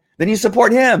guy. Then you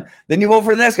support him. Then you vote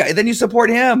for the next guy. And then you support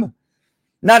him.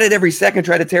 Not at every second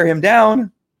try to tear him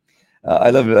down. I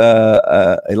love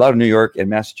a lot of New York and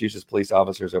Massachusetts police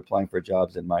officers are applying for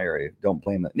jobs in my area. Don't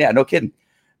blame them. Yeah, no kidding.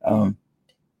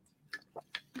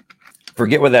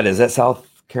 Forget what that is. Is that South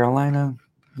Carolina?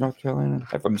 North Carolina?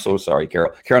 I'm so sorry,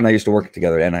 Carol. Carol and I used to work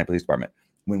together at Anaheim Police Department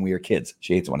when we were kids.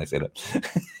 She hates it when I say that.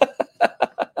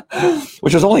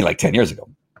 Which was only like 10 years ago,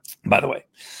 by the way.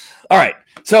 All right.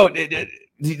 So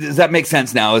does that make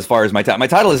sense now as far as my title? My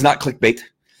title is not clickbait.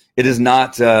 It is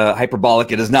not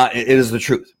hyperbolic. It is not. It is the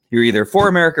truth. You're either for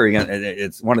America or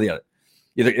it's one or the other.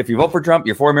 Either if you vote for Trump,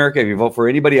 you're for America. If you vote for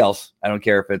anybody else, I don't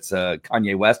care if it's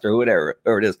Kanye West or whatever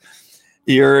it is,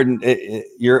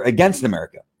 you're against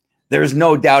America. There's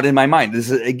no doubt in my mind. This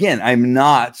is, again, I'm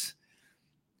not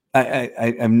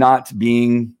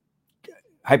being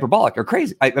hyperbolic or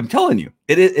crazy. I'm telling you,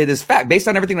 it is fact based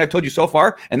on everything that I've told you so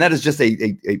far, and that is just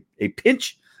a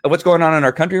pinch of what's going on in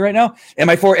our country right now. Am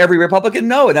I for every Republican?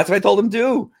 No, and that's what I told him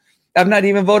too. I've not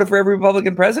even voted for every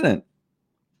Republican president.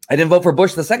 I didn't vote for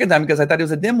Bush the second time because I thought he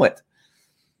was a dimwit.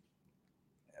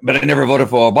 But I never voted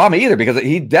for Obama either because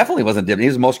he definitely wasn't dim. He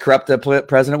was the most corrupt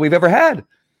president we've ever had.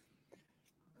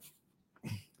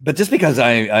 But just because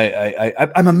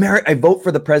I'm American, I vote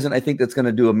for the president I think that's going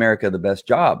to do America the best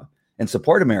job and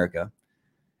support America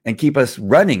and keep us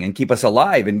running and keep us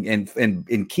alive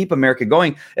and keep America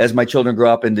going as my children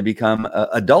grow up and to become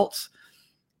adults.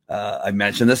 I've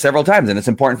mentioned this several times, and it's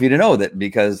important for you to know that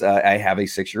because I have a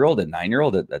 6-year-old, a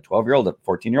 9-year-old, a 12-year-old, a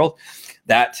 14-year-old,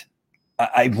 that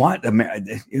I want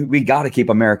we got to keep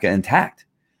America intact.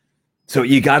 So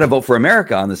you got to vote for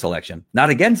America on this election, not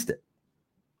against it.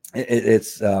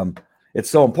 It's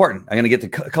so important. I'm going to get to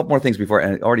a couple more things before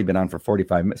I've already been on for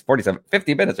 45 minutes, 47,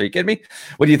 50 minutes. Are you kidding me?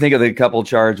 What do you think of the couple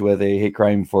charged with a hate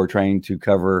crime for trying to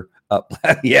cover up?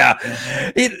 Yeah.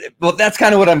 Well, that's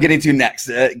kind of what I'm getting to next.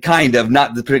 Kind of,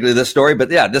 not particularly this story, but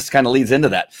yeah, this kind of leads into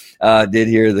that. Did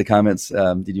you hear the comments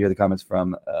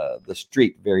from the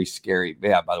street? Very scary.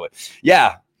 Yeah, by the way.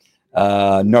 Yeah.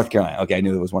 North Carolina. Okay, I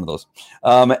knew it was one of those.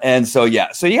 And so yeah,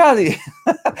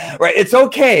 right. It's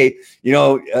okay.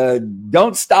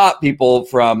 Don't stop people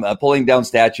from pulling down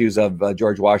statues of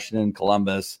George Washington,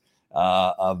 Columbus,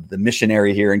 of the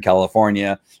missionary here in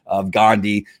California, of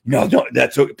Gandhi. No, don't.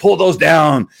 Pull those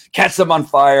down, catch them on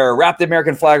fire, wrap the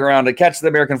American flag around it, catch the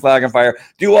American flag on fire,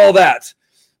 do all that.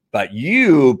 But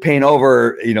you paint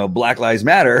over, Black Lives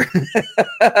Matter.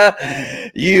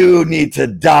 You need to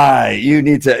die. You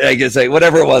need to, I guess,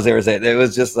 whatever it was they were saying. It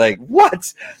was just like,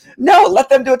 what? No, let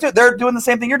them do it too. They're doing the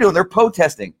same thing you're doing. They're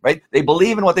protesting, right? They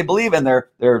believe in what they believe, and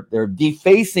they're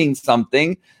defacing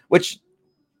something, which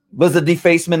was a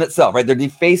defacement itself, right? They're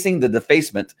defacing the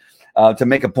defacement to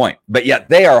make a point. But yet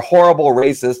they are horrible,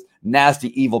 racist,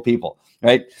 nasty, evil people,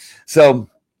 right? So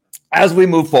as we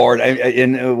move forward,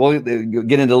 and we'll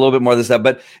get into a little bit more of this stuff,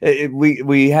 but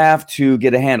we have to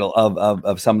get a handle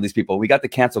of some of these people. We got the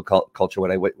cancel culture,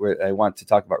 what I want to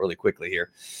talk about really quickly here.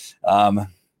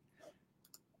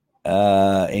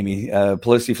 Amy,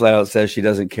 Pelosi flat out says she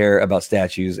doesn't care about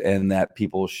statues and that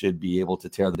people should be able to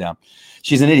tear them down.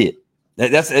 She's an idiot.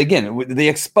 That's, again, the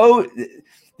exposure.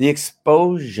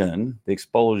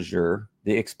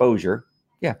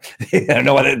 Yeah, I don't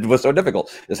know why it was so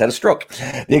difficult. Just had a stroke.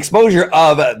 The exposure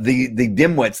of the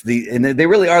dimwits, and they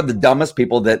really are the dumbest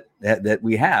people that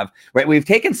we have. Right? We've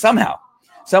taken somehow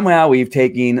we've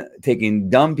taken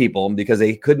dumb people because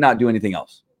they could not do anything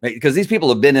else. Right? Because these people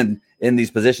have been in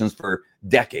these positions for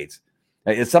decades.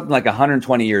 Right? It's something like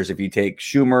 120 years if you take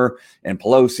Schumer and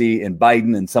Pelosi and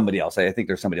Biden and somebody else. I think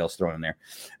there's somebody else thrown in there.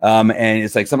 And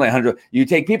it's like something like 100. You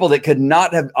take people that could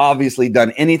not have obviously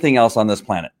done anything else on this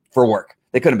planet for work.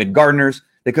 They couldn't have been gardeners.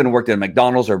 They couldn't have worked at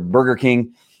McDonald's or Burger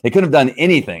King. They couldn't have done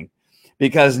anything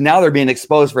because now they're being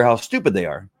exposed for how stupid they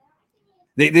are.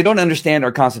 They don't understand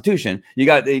our Constitution. You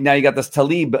got this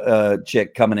Tlaib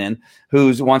chick coming in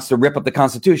who wants to rip up the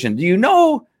Constitution. Do you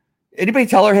know? Anybody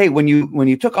tell her, hey, when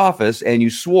you took office and you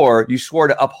swore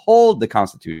to uphold the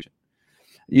Constitution,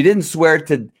 you didn't swear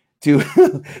to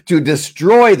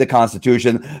destroy the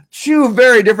Constitution. Two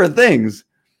very different things.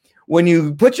 When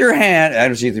you put your hand, I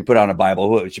don't know if she put it on a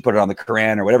Bible, she put it on the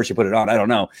Quran or whatever she put it on, I don't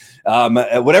know.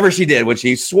 Whatever she did, when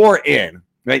she swore in,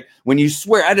 right? When you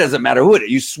swear, it doesn't matter who it is,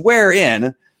 you swear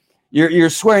in, you're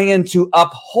swearing in to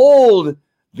uphold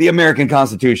the American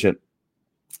Constitution.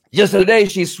 Just today,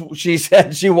 she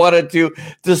said she wanted to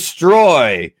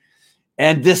destroy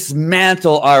and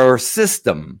dismantle our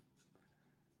system.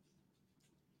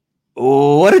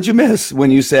 what did you miss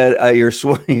when you said you're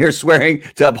swearing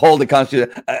to uphold the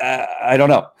Constitution? I don't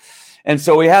know. And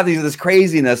so we have this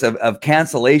craziness of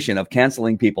cancellation, of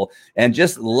canceling people. And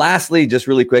just lastly, just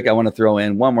really quick, I want to throw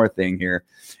in one more thing here,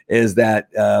 is that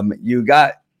you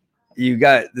got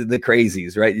the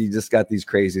crazies, right? You just got these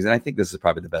crazies. And I think this is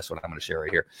probably the best one I'm going to share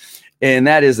right here. And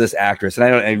that is this actress. And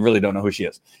I really don't know who she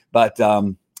is, but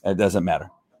it doesn't matter.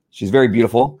 She's very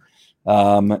beautiful.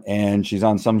 And she's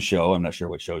on some show. I'm not sure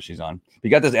what show she's on. You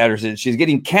got this actress. She's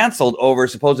getting canceled over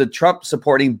supposed Trump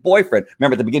supporting boyfriend.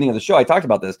 Remember at the beginning of the show, I talked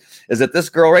about this, is that this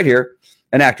girl right here,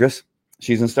 an actress,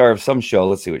 she's in star of some show.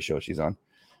 Let's see what show she's on.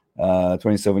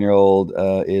 27-year-old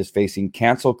is facing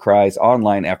cancel cries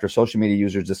online after social media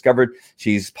users discovered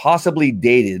she's possibly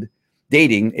dating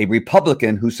a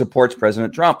Republican who supports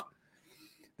President Trump.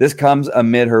 This comes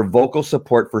amid her vocal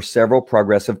support for several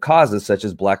progressive causes such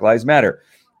as Black Lives Matter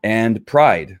and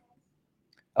Pride.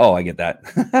 Oh, I get that.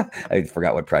 I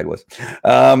forgot what Pride was.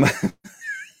 I'm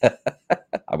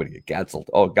going to get canceled.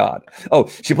 Oh, God. Oh,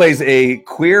 she plays a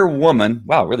queer woman.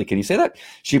 Wow, really? Can you say that?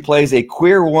 She plays a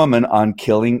queer woman on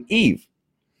Killing Eve.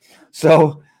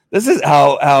 So this is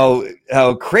how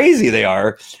crazy they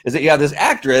are, is that you have this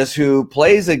actress who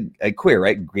plays a queer,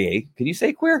 right? Gay. Can you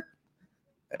say queer?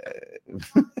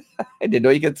 I didn't know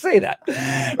you could say that,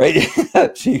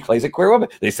 right? She plays a queer woman.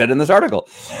 They said in this article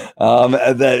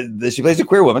that she plays a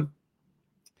queer woman.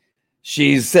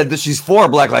 She said that she's for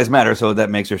Black Lives Matter, so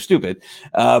that makes her stupid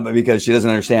because she doesn't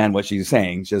understand what she's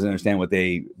saying. She doesn't understand what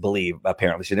they believe.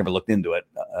 Apparently, she never looked into it,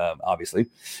 obviously,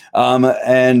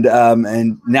 and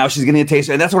now she's getting a taste.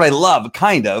 And that's what I love,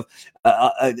 kind of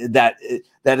that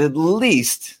at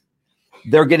least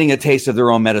they're getting a taste of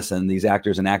their own medicine. These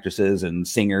actors and actresses and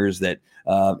singers that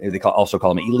they also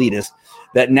call them elitists,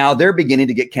 that now they're beginning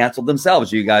to get canceled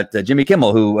themselves. You got Jimmy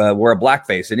Kimmel, who wore a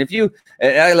blackface. And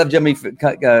I love Jimmy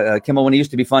Kimmel when he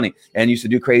used to be funny and used to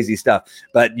do crazy stuff,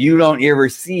 but you don't ever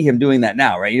see him doing that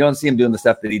now, right? You don't see him doing the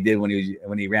stuff that he did when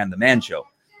he ran the Man Show,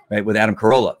 right? With Adam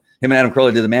Carolla. Him and Adam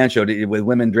Carolla did the Man Show with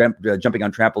women jumping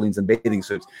on trampolines and bathing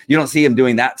suits. You don't see him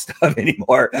doing that stuff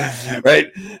anymore,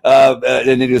 right?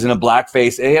 And he was in a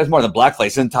blackface. He has more than blackface.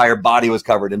 His entire body was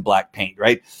covered in black paint,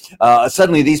 right?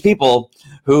 Suddenly, these people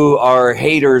who are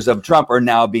haters of Trump are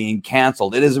now being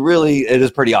canceled. It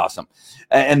is pretty awesome.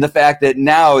 And the fact that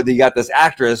now you got this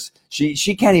actress,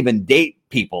 she can't even date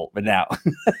people, but now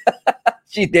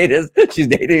she's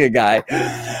dating a guy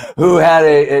who had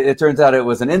it turns out it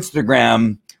was an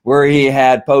Instagram where he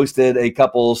had posted a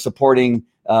couple supporting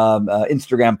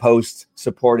Instagram posts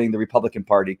supporting the Republican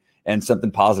Party and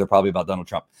something positive probably about Donald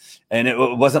Trump. And it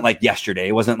wasn't like yesterday.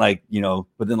 It wasn't like,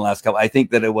 within the last couple. I think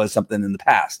that it was something in the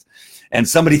past. And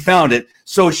somebody found it.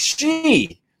 So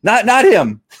she, not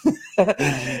him,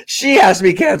 she has to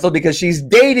be canceled because she's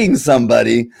dating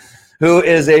somebody who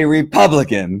is a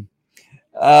Republican.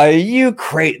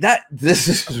 This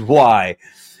is why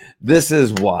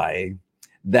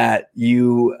that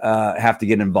you have to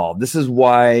get involved. This is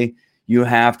why you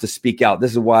have to speak out.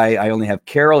 This is why I only have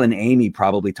Carol and Amy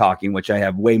probably talking, which I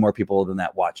have way more people than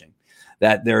that watching.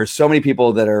 That there are so many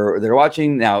people that are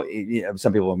watching now.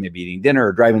 Some people may be eating dinner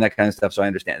or driving, that kind of stuff. So I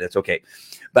understand that's okay.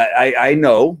 But I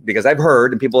know, because I've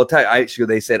heard, and people will tell you,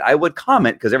 they said I would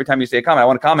comment, because every time you say a comment, I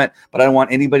want to comment, but I don't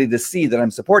want anybody to see that I'm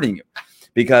supporting you,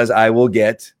 because I will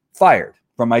get fired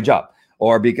from my job,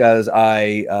 or because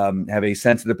I have a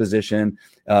sensitive position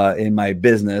in my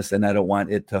business and I don't want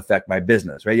it to affect my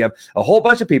business, right? You have a whole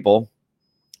bunch of people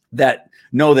that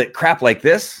know that crap like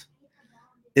this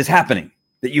is happening,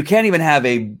 that you can't even have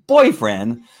a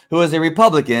boyfriend who is a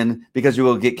Republican because you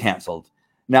will get canceled.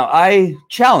 Now, I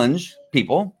challenge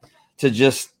people to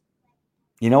just,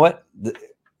 you know what?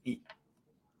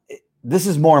 This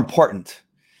is more important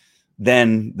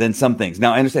than some things.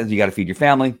 Now, I understand that you got to feed your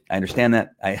family. I understand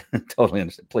that. I totally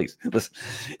understand. Please listen,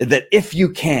 that if you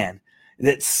can,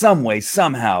 that some way,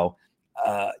 somehow,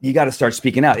 you got to start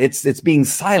speaking out. It's being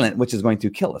silent, which is going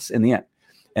to kill us in the end.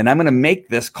 And I'm going to make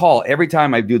this call every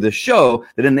time I do the show,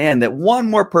 that in the end, that one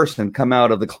more person come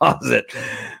out of the closet,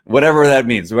 whatever that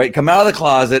means, right? Come out of the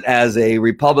closet as a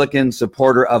Republican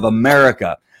supporter of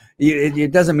America.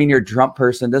 It doesn't mean you're a Trump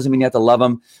person. It doesn't mean you have to love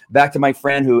them. Back to my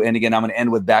friend who, and again, I'm going to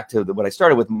end with back to what I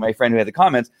started with, my friend who had the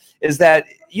comments, is that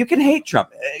you can hate Trump.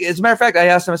 As a matter of fact, I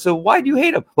asked him, so why do you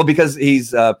hate him? Well, because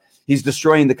he's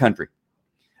destroying the country.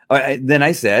 Then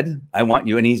I said, I want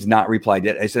you, and he's not replied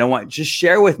yet. I said, just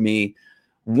share with me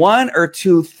one or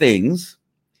two things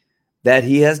that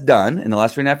he has done in the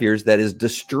last 3.5 years that is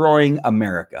destroying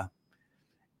America.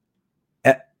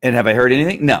 And have I heard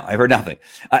anything? No, I've heard nothing.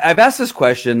 I've asked this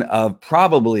question of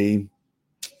probably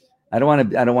I don't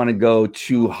want to go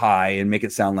too high and make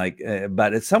it sound like,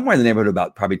 but it's somewhere in the neighborhood of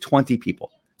about probably 20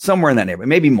 people, somewhere in that neighborhood,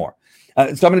 maybe more. So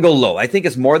I'm going to go low. I think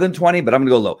it's more than 20, but I'm going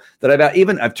to go low. That I've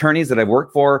even attorneys that I've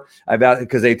worked for,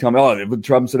 because they tell me, oh,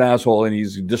 Trump's an asshole and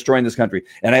he's destroying this country.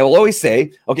 And I will always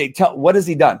say, okay, what has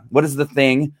he done? What is the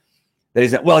thing that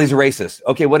he's done? Well, he's a racist.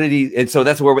 Okay, what did he? And so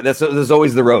that's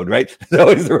always the road, right? That's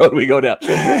always the road we go down.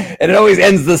 And it always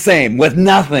ends the same, with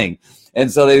nothing. And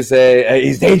so they say,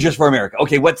 he's dangerous for America.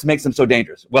 Okay, what makes him so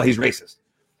dangerous? Well, he's racist.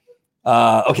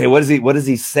 Okay, what has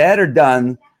he said or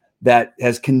done that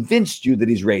has convinced you that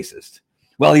he's racist?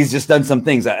 Well, he's just done some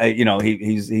things.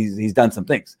 He's done some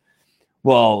things.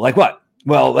 Well, like what?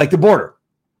 Well, like the border.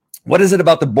 What is it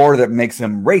about the border that makes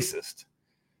him racist?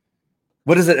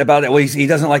 What is it about it? Well, he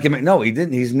doesn't like him. No, he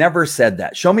didn't. He's never said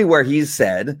that. Show me where he's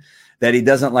said that he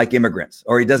doesn't like immigrants,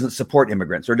 or he doesn't support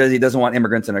immigrants, or he doesn't want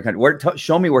immigrants in our country.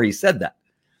 Show me where he said that.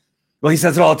 Well, he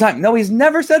says it all the time. No, he's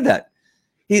never said that.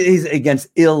 He's against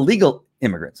illegal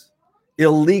immigrants,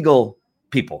 illegal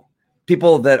people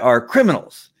that are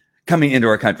criminals coming into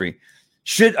our country.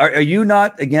 Are you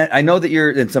not, again, I know that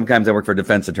you're, and sometimes I work for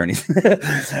defense attorneys.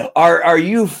 Are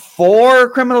you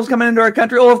for criminals coming into our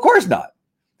country? Oh, of course not.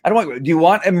 Do you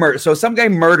want a murder? So some guy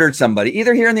murdered somebody,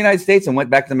 either here in the United States and went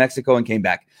back to Mexico and came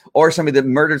back, or somebody that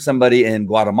murdered somebody in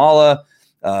Guatemala,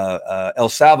 El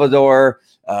Salvador,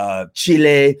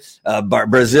 Chile,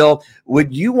 Brazil.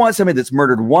 Would you want somebody that's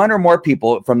murdered one or more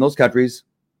people from those countries,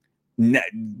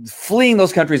 fleeing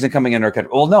those countries and coming into our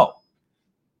country? Well, no.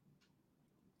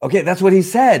 Okay, that's what he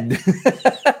said.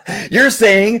 You're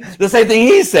saying the same thing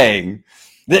he's saying.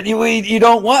 That you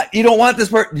don't want this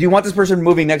person. Do you want this person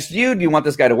moving next to you? Do you want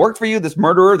this guy to work for you? This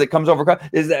murderer that comes over?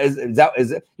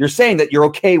 You're saying that you're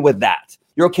okay with that?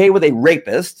 You're okay with a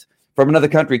rapist from another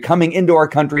country coming into our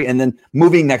country and then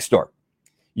moving next door?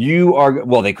 You are,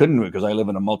 well, they couldn't because I live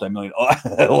in a multi-million,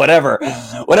 whatever,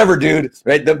 dude,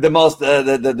 right?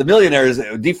 The millionaires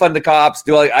defund the cops.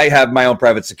 I have my own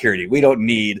private security. We don't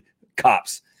need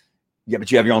cops. Yeah,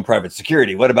 but you have your own private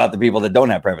security. What about the people that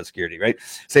don't have private security, right?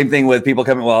 Same thing with people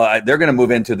coming. Well, they're going to move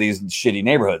into these shitty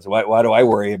neighborhoods. Why do I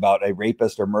worry about a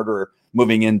rapist or murderer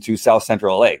moving into South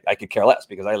Central LA? I could care less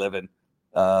because I live in,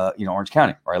 Orange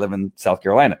County, or I live in South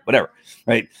Carolina, whatever,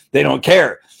 right? They don't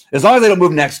care as long as they don't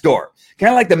move next door.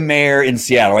 Kind of like the mayor in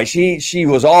Seattle, right? She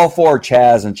was all for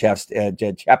Chaz and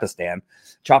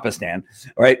Chapistan,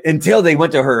 right? Until they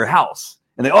went to her house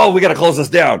and we got to close this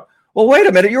down. Well, wait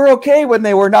a minute. You're okay when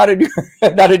they were not in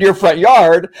your front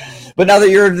yard, but now that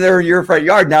they're in your front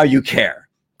yard, now you care.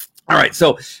 All right.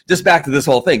 So just back to this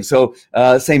whole thing. So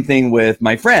same thing with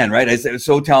my friend, right? I said,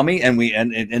 so tell me, and we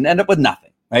end up with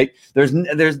nothing, right? There's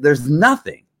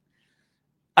nothing.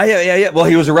 Yeah. Well,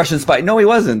 he was a Russian spy. No, he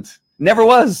wasn't. Never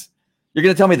was. You're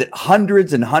going to tell me that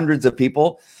hundreds and hundreds of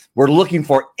people were looking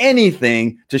for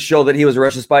anything to show that he was a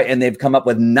Russian spy, and they've come up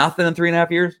with nothing in 3.5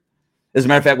 years? As a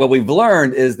matter of fact, what we've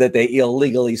learned is that they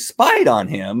illegally spied on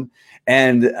him,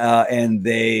 and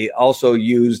they also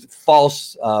used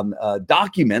false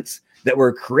documents that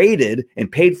were created and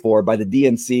paid for by the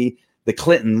DNC, the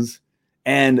Clintons,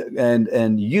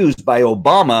 and used by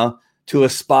Obama to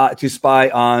spy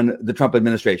on the Trump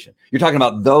administration. You're talking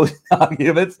about those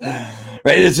documents,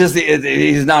 right? It's just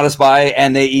he's not a spy,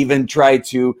 and they even tried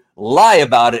to lie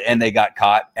about it, and they got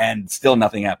caught, and still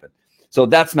nothing happened. So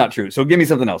that's not true. So give me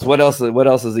something else. What else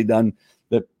has he done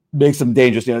that makes him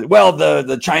dangerous? Well,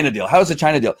 the China deal. How's the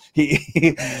China deal?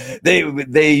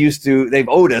 They've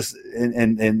owed us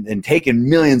and taken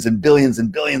millions and billions and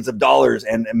billions of dollars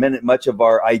and much of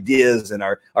our ideas and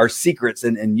our secrets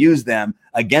and used them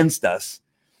against us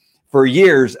for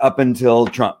years up until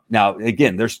Trump. Now,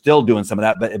 again, they're still doing some of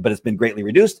that, but it's been greatly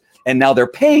reduced. And now they're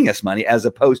paying us money as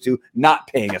opposed to not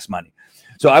paying us money.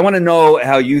 So I want to know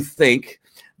how you think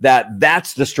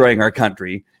that's destroying our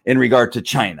country in regard to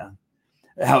China.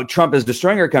 How Trump is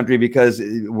destroying our country because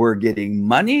we're getting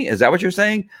money. Is that what you're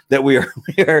saying? That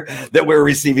we're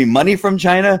receiving money from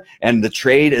China and the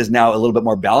trade is now a little bit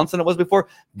more balanced than it was before?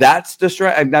 That's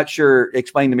destroying. I'm not sure.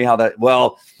 Explain to me how that.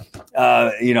 Well,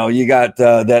 you got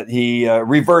that he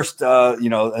reversed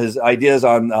his ideas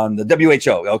on the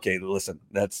WHO. Okay, listen,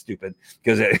 that's stupid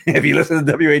because if you listen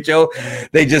to the WHO,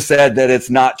 they just said that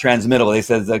it's not transmittable. They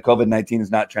said that COVID-19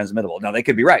 is not transmittable. Now they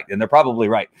could be right, and they're probably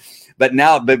right. But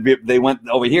now they went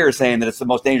over here saying that it's the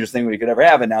most dangerous thing we could ever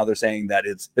have, and now they're saying that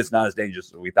it's not as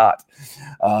dangerous as we thought.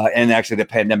 And actually, the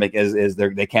pandemic is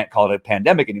they can't call it a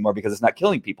pandemic anymore because it's not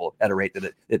killing people at a rate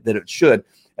that it should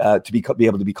to be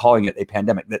able to be calling it a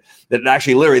pandemic. That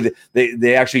actually, literally,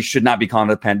 they actually should not be calling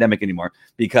it a pandemic anymore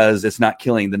because it's not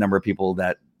killing the number of people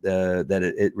that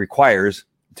it requires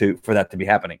for that to be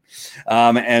happening.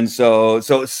 And so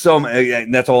that's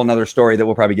a whole another story that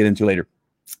we'll probably get into later.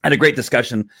 I had a great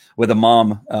discussion with a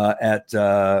mom at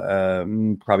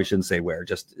probably shouldn't say where,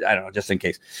 just I don't know, just in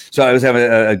case. So I was having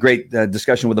a great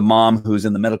discussion with a mom who's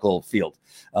in the medical field.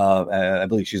 I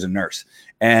believe she's a nurse,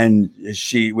 and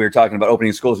we were talking about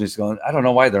opening schools. And she's going, I don't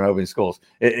know why they're not opening schools.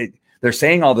 They're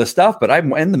saying all this stuff, but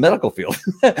I'm in the medical field,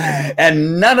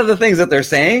 and none of the things that they're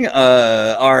saying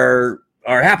are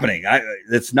happening.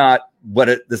 That's not what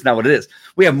it is.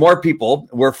 We have more people.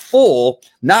 We're full,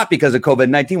 not because of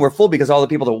COVID-19. We're full because all the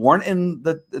people that weren't in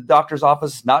the doctor's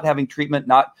office, not having treatment,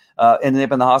 not ending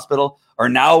up in the hospital, are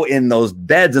now in those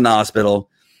beds in the hospital.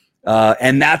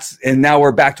 And now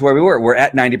we're back to where we were. We're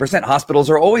at 90%.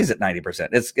 Hospitals are always at 90%.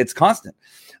 It's constant.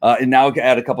 And now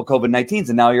add a couple COVID-19s,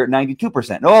 and now you're at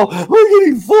 92%. Oh, we're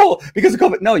getting full because of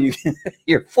COVID. No,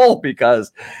 you're full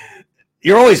because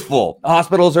you're always full.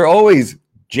 Hospitals are always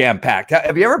jam-packed.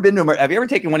 Have you ever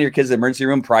taken one of your kids to the emergency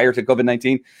room prior to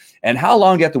COVID-19? And how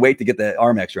long do you have to wait to get the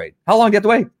arm x-ray? How long do you have to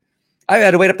wait? I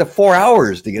had to wait up to 4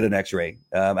 hours to get an x-ray.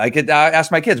 I could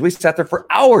ask my kids. We sat there for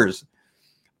hours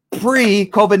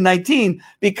pre-COVID-19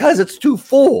 because it's too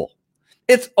full.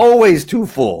 It's always too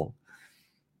full.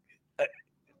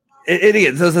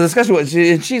 There's a discussion with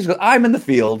she's I'm in the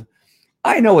field.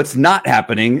 I know it's not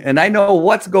happening, and I know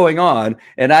what's going on,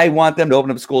 and I want them to open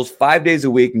up schools 5 days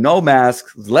a week, no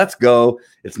masks. Let's go.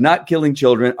 It's not killing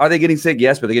children. Are they getting sick?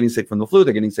 Yes, but they're getting sick from the flu.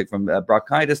 They're getting sick from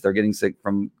bronchitis. They're getting sick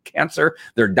from cancer.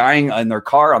 They're dying in their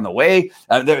car on the way.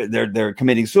 They're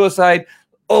committing suicide.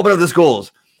 Open up the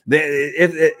schools.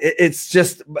 It's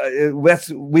just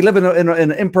we live in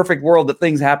an imperfect world that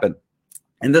things happen.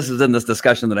 And this is in this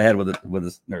discussion that I had with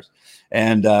this nurse,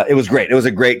 and it was great. It was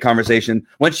a great conversation.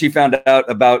 Once she found out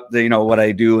about what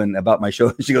I do and about my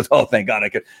show, she goes, "Oh, thank God I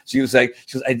could." She was like,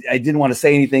 I didn't want to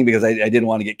say anything because I didn't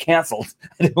want to get canceled.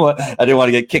 I didn't want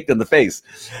to get kicked in the face.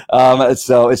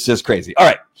 So it's just crazy. All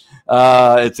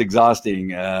right, it's exhausting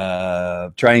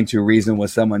trying to reason with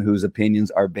someone whose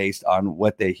opinions are based on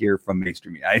what they hear from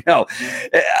mainstream media. I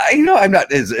know, I'm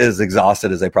not as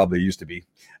exhausted as I probably used to be.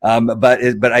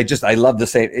 But I love to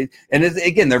say it. And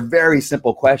again, they're very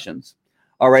simple questions.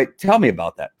 All right. Tell me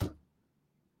about that.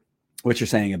 What you're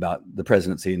saying about the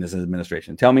presidency and this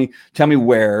administration. Tell me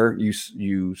where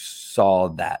you saw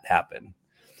that happen.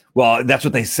 Well, that's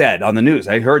what they said on the news.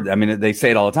 I heard, they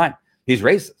say it all the time. He's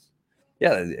racist.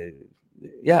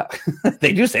 Yeah,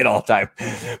 they do say it all the time.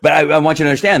 But I want you to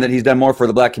understand that he's done more for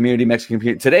the Black community, Mexican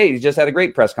community. Today, he just had a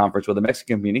great press conference with the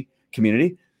Mexican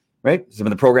community. Right. Some of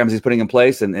the programs he's putting in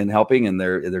place and helping, and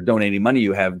they're donating money.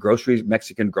 You have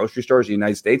Mexican grocery stores in the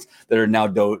United States that are now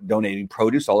donating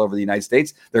produce all over the United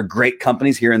States. They're great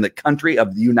companies here in the country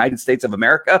of the United States of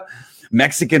America,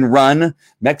 Mexican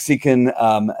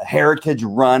heritage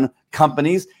run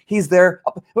companies. He's there.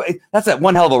 That's that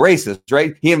one hell of a racist,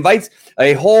 right? He invites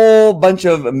a whole bunch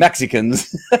of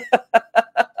Mexicans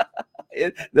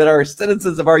that are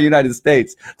citizens of our United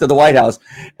States to the White House,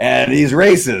 and he's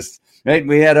racist. Right,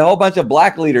 we had a whole bunch of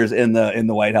black leaders in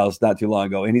the White House not too long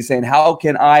ago, and he's saying, "How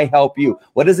can I help you?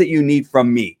 What is it you need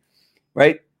from me?"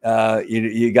 Right?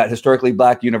 You got historically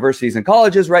black universities and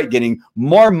colleges, right, getting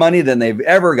more money than they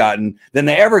ever got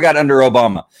under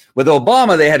Obama. With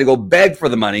Obama, they had to go beg for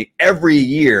the money every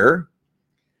year.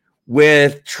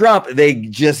 With Trump, they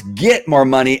just get more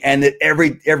money, and that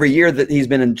every year that he's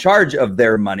been in charge of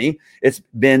their money, it's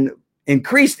been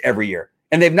increased every year.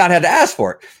 And they've not had to ask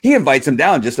for it. He invites them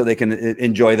down just so they can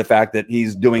enjoy the fact that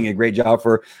he's doing a great job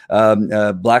for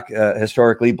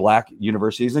historically black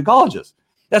universities and colleges.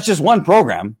 That's just one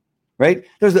program, right?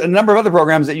 There's a number of other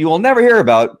programs that you will never hear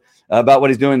about what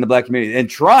he's doing in the black community and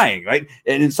trying, right?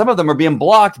 And some of them are being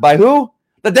blocked by who?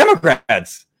 The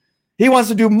Democrats. He wants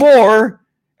to do more,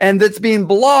 and that's being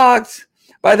blocked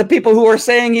by the people who are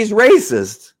saying he's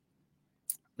racist.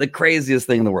 The craziest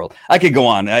thing in the world. I could go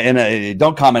on and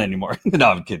don't comment anymore. No,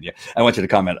 I'm kidding you. I want you to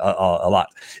comment a lot.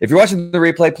 If you're watching the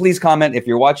replay, please comment. If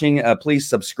you're watching, please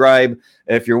subscribe.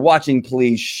 If you're watching,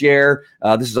 please share.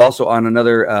 This is also on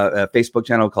another Facebook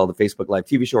channel called the Facebook Live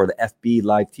TV Show or the FB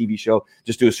Live TV Show.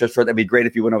 Just do a search for it. That'd be great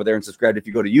if you went over there and subscribed. If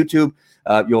you go to YouTube,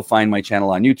 you'll find my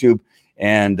channel on YouTube.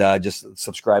 And just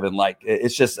subscribe and like.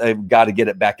 It's just I've got to get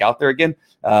it back out there again.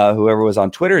 Whoever was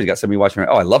on Twitter, you got somebody watching.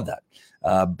 Oh, I love that.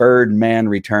 Birdman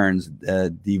returns,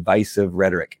 divisive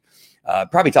rhetoric.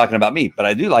 Probably talking about me, but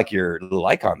I do like your little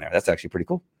icon there. That's actually pretty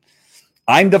cool.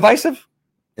 I'm divisive?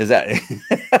 Is that?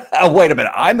 Oh, wait a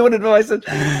minute. I'm the one who's divisive?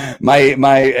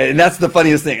 And that's the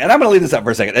funniest thing. And I'm going to leave this up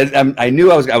for a second. I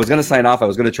knew I was going to sign off. I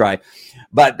was going to try.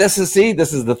 But this is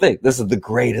the thing. This is the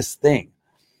greatest thing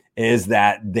is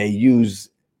that they use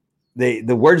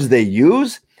the words they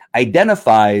use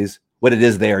identifies what it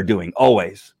is they are doing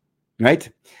always, right?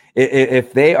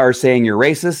 If they are saying you're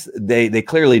racist, they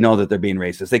clearly know that they're being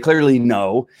racist. They clearly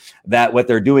know that what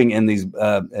they're doing in these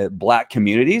black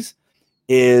communities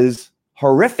is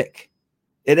horrific.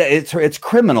 It's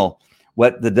criminal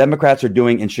what the Democrats are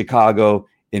doing in Chicago,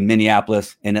 in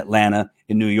Minneapolis, in Atlanta,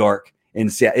 in New York, in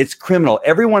Seattle. It's criminal.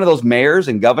 Every one of those mayors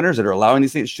and governors that are allowing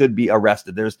these things should be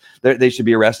arrested. They should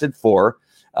be arrested for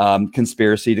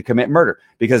conspiracy to commit murder,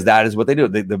 because that is what they do.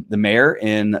 The mayor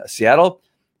in Seattle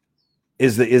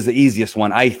is the easiest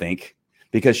one, I think,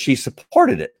 because she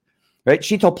supported it, right?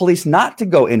 She told police not to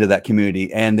go into that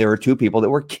community, and there were 2 people that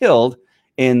were killed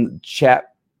in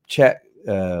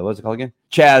what's it called again?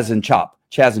 Chaz and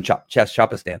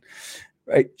Chopistan,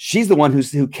 right? She's the one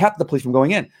who kept the police from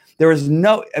going in. There was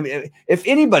no, I mean, if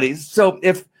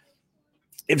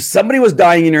somebody was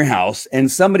dying in your house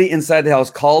and somebody inside the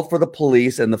house called for the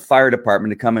police and the fire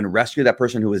department to come and rescue that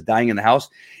person who was dying in the house,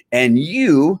 and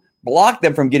you blocked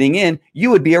them from getting in,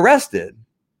 you would be arrested.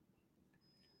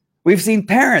 We've seen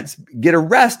parents get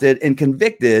arrested and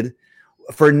convicted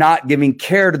for not giving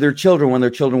care to their children when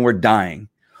their children were dying.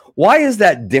 Why is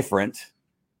that different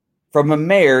from a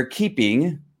mayor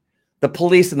keeping the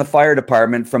police and the fire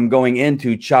department from going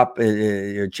into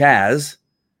Chaz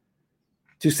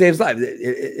to save his life?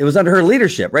 It was under her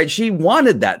leadership, right? She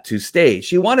wanted that to stay.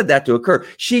 She wanted that to occur.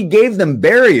 She gave them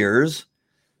barriers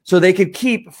so they could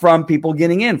keep from people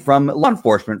getting in, from law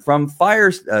enforcement, from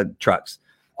fire trucks.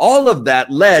 All of that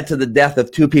led to the death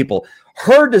of 2 people.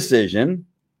 Her decision,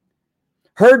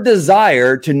 her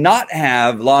desire to not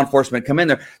have law enforcement come in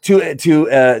there,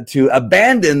 to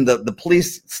abandon the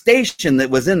police station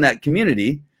that was in that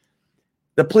community.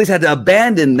 The police had to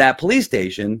abandon that police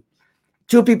station.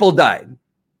 2 people died.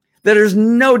 There's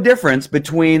no difference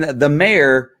between the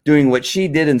mayor doing what she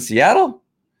did in Seattle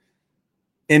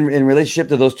in relationship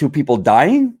to those 2 people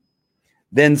dying,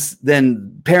 then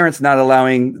parents not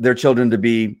allowing their children to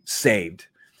be saved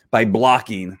by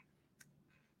blocking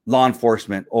law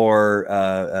enforcement or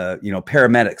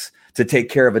paramedics to take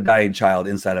care of a dying child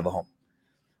inside of a home,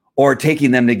 or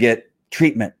taking them to get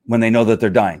treatment when they know that they're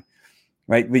dying,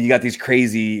 right? But you got these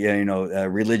crazy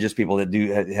religious people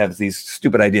that have these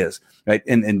stupid ideas, right?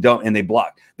 And they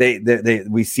block.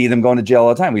 We see them going to jail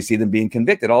all the time. We see them being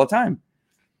convicted all the time.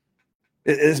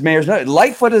 This mayor's not.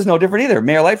 Lightfoot is no different either.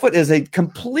 Mayor Lightfoot is a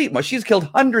complete. She's killed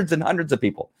hundreds and hundreds of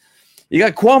people. You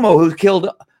got Cuomo, who's killed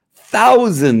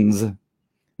thousands,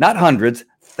 not hundreds,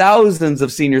 thousands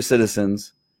of senior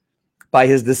citizens by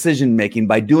his decision making,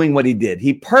 by doing what he did.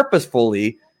 He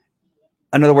purposefully,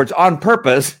 in other words, on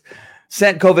purpose,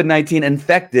 sent COVID-19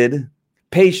 infected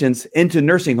patients into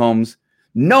nursing homes,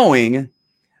 knowing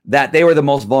that they were the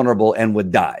most vulnerable and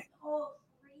would die.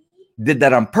 Did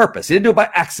that on purpose. He didn't do it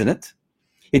by accident.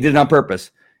 He did it on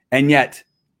purpose. And yet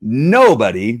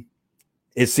nobody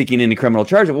is seeking any criminal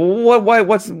charges. Well, why?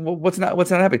 What's not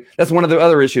happening? That's one of the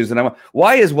other issues. And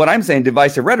why is what I'm saying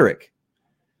divisive rhetoric?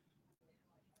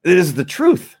 It is the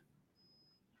truth.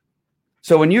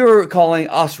 So when you're calling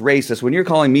us racist, when you're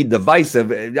calling me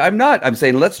divisive, I'm not. I'm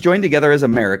saying let's join together as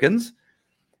Americans,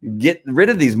 get rid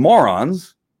of these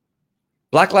morons.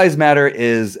 Black Lives Matter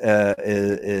is a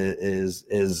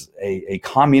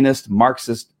communist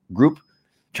Marxist group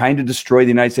trying to destroy the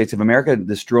United States of America,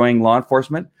 destroying law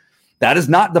enforcement. That is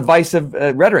not divisive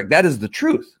rhetoric. That is the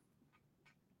truth.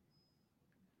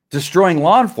 Destroying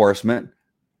law enforcement,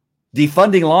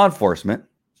 defunding law enforcement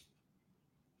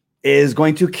is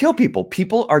going to kill people.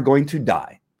 People are going to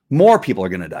die. More people are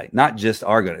going to die. Not just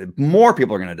are going to. More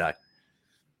people are going to die.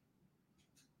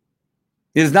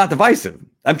 It is not divisive.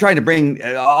 I'm trying to bring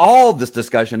all this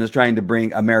discussion is trying to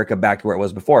bring America back to where it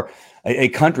was before. A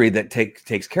country that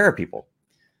takes care of people,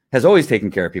 has always taken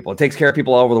care of people. It takes care of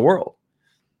people all over the world.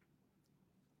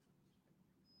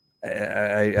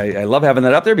 I love having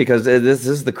that up there because this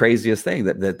is the craziest thing.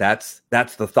 That's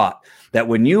the thought. That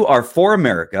when you are for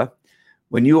America,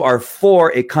 when you are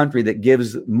for a country that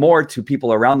gives more to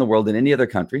people around the world than any other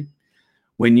country,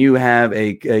 when you have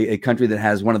a country that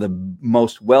has one of the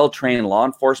most well-trained law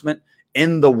enforcement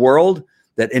in the world,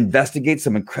 that investigates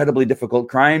some incredibly difficult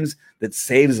crimes, that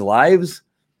saves lives,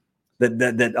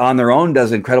 that on their own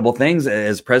does incredible things.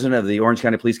 As president of the Orange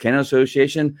County Police Canada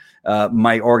Association,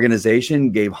 my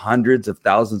organization gave hundreds of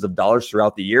thousands of dollars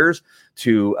throughout the years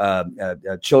to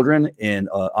children in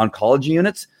oncology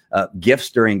units, gifts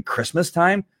during Christmas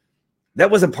time. That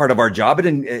wasn't part of our job.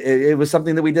 It was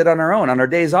something that we did on our own. On our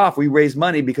days off, we raised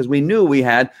money because we knew we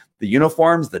had the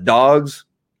uniforms, the dogs,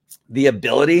 the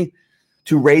ability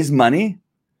to raise money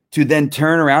to then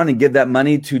turn around and give that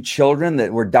money to children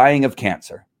that were dying of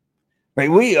cancer. Right?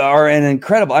 We are an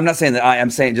incredible. I'm not saying that I'm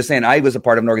saying I was a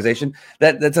part of an organization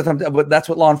that's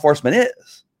what law enforcement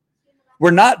is.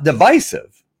 We're not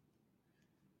divisive,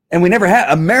 and we never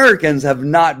have. Americans have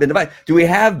not been divided. Do we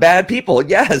have bad people?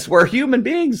 Yes, we're human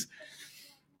beings.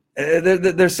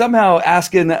 They're somehow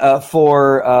asking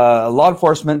for law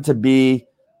enforcement to be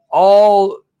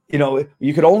all.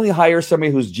 You could only hire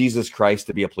somebody who's Jesus Christ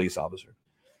to be a police officer.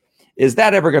 Is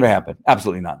that ever going to happen?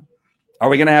 Absolutely not. Are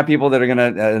we going to have people that are going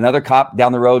to, another cop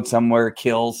down the road somewhere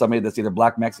kill somebody that's either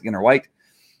black, Mexican, or white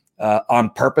on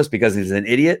purpose because he's an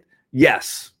idiot?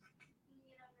 Yes.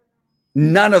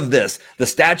 None of this. The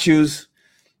statues,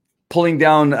 pulling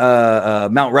down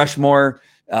Mount Rushmore,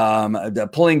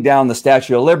 pulling down the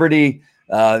Statue of Liberty,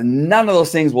 none of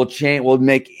those things will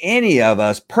make any of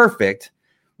us perfect,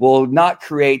 will not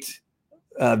create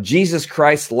Jesus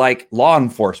Christ-like law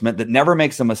enforcement that never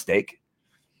makes a mistake.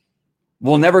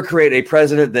 We'll never create a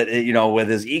president that, with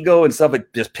his ego and stuff,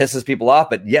 it just pisses people off,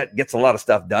 but yet gets a lot of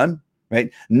stuff done, right?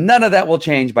 None of that will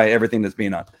change by everything that's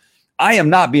being on. I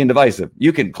am not being divisive.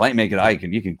 You can claim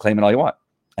you can claim it all you want.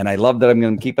 And I love that I'm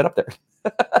going to keep it up there.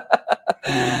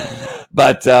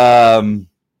 But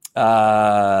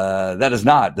that is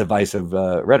not divisive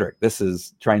rhetoric. This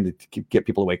is trying to get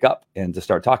people to wake up and to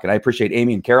start talking. I appreciate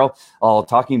Amy and Carol all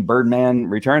talking. Birdman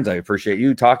returns. I appreciate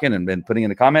you talking and been putting in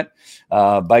a comment.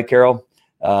 Bye, Carol.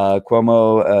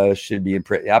 Cuomo should be in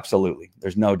prison. Absolutely.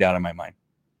 There's no doubt in my mind.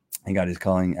 And God is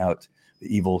calling out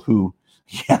the evil who.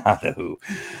 Yeah, the who.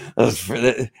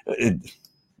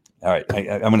 All right,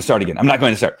 I'm going to start again. I'm not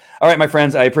going to start. All right, my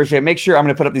friends, I appreciate it. Make sure I'm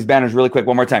going to put up these banners really quick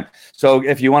one more time. So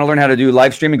if you want to learn how to do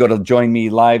live streaming, go to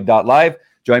joinmelive.live.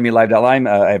 Joinmelive.live.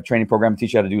 I have a training program to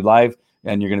teach you how to do live,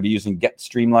 and you're going to be using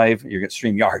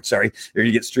StreamYard. Sorry, or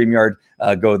you get StreamYard.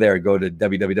 Go there. Go to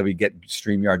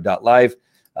www.getstreamyard.live.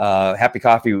 Happy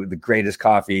Coffee, the greatest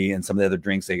coffee, and some of the other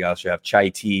drinks. They also have chai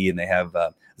tea, and they have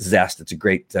Zest. It's a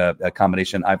great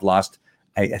combination. I've lost.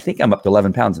 I think I'm up to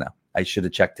 11 pounds now. I should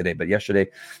have checked today, but yesterday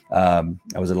I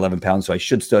was at 11 pounds. So I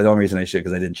should still, the only reason I should,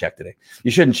 because I didn't check today.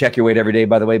 You shouldn't check your weight every day,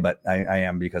 by the way, but I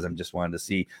am, because I'm just wanting to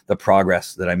see the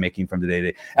progress that I'm making from today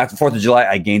to day. After 4th of July,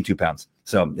 I gained 2 pounds.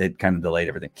 So it kind of delayed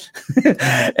everything.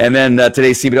 And then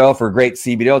today's CBD oil for great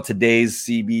CBD oil,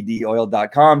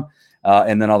 today'scbdoil.com.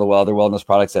 And then all the other wellness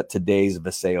products at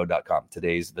today'sviseo.com.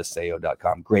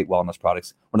 Today'sviseo.com. Great wellness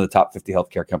products. One of the top 50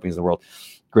 healthcare companies in the world.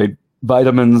 Great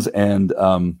vitamins and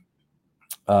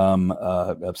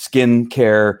skin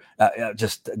care.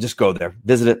 Just go there,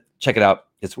 visit it, check it out.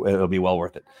 It'll be well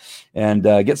worth it, and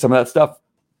get some of that stuff.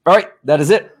 All right, that is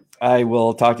it. I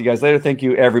will talk to you guys later. Thank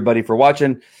you everybody for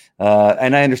watching.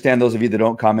 And I understand those of you that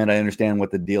don't comment. I understand what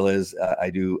the deal is.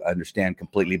 I do understand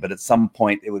completely. But at some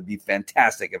point, it would be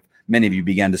fantastic if many of you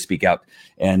began to speak out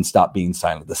and stop being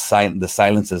silent. The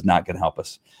silence is not going to help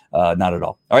us. Not at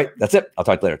all. All right, that's it. I'll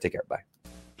talk to you later. Take care. Bye.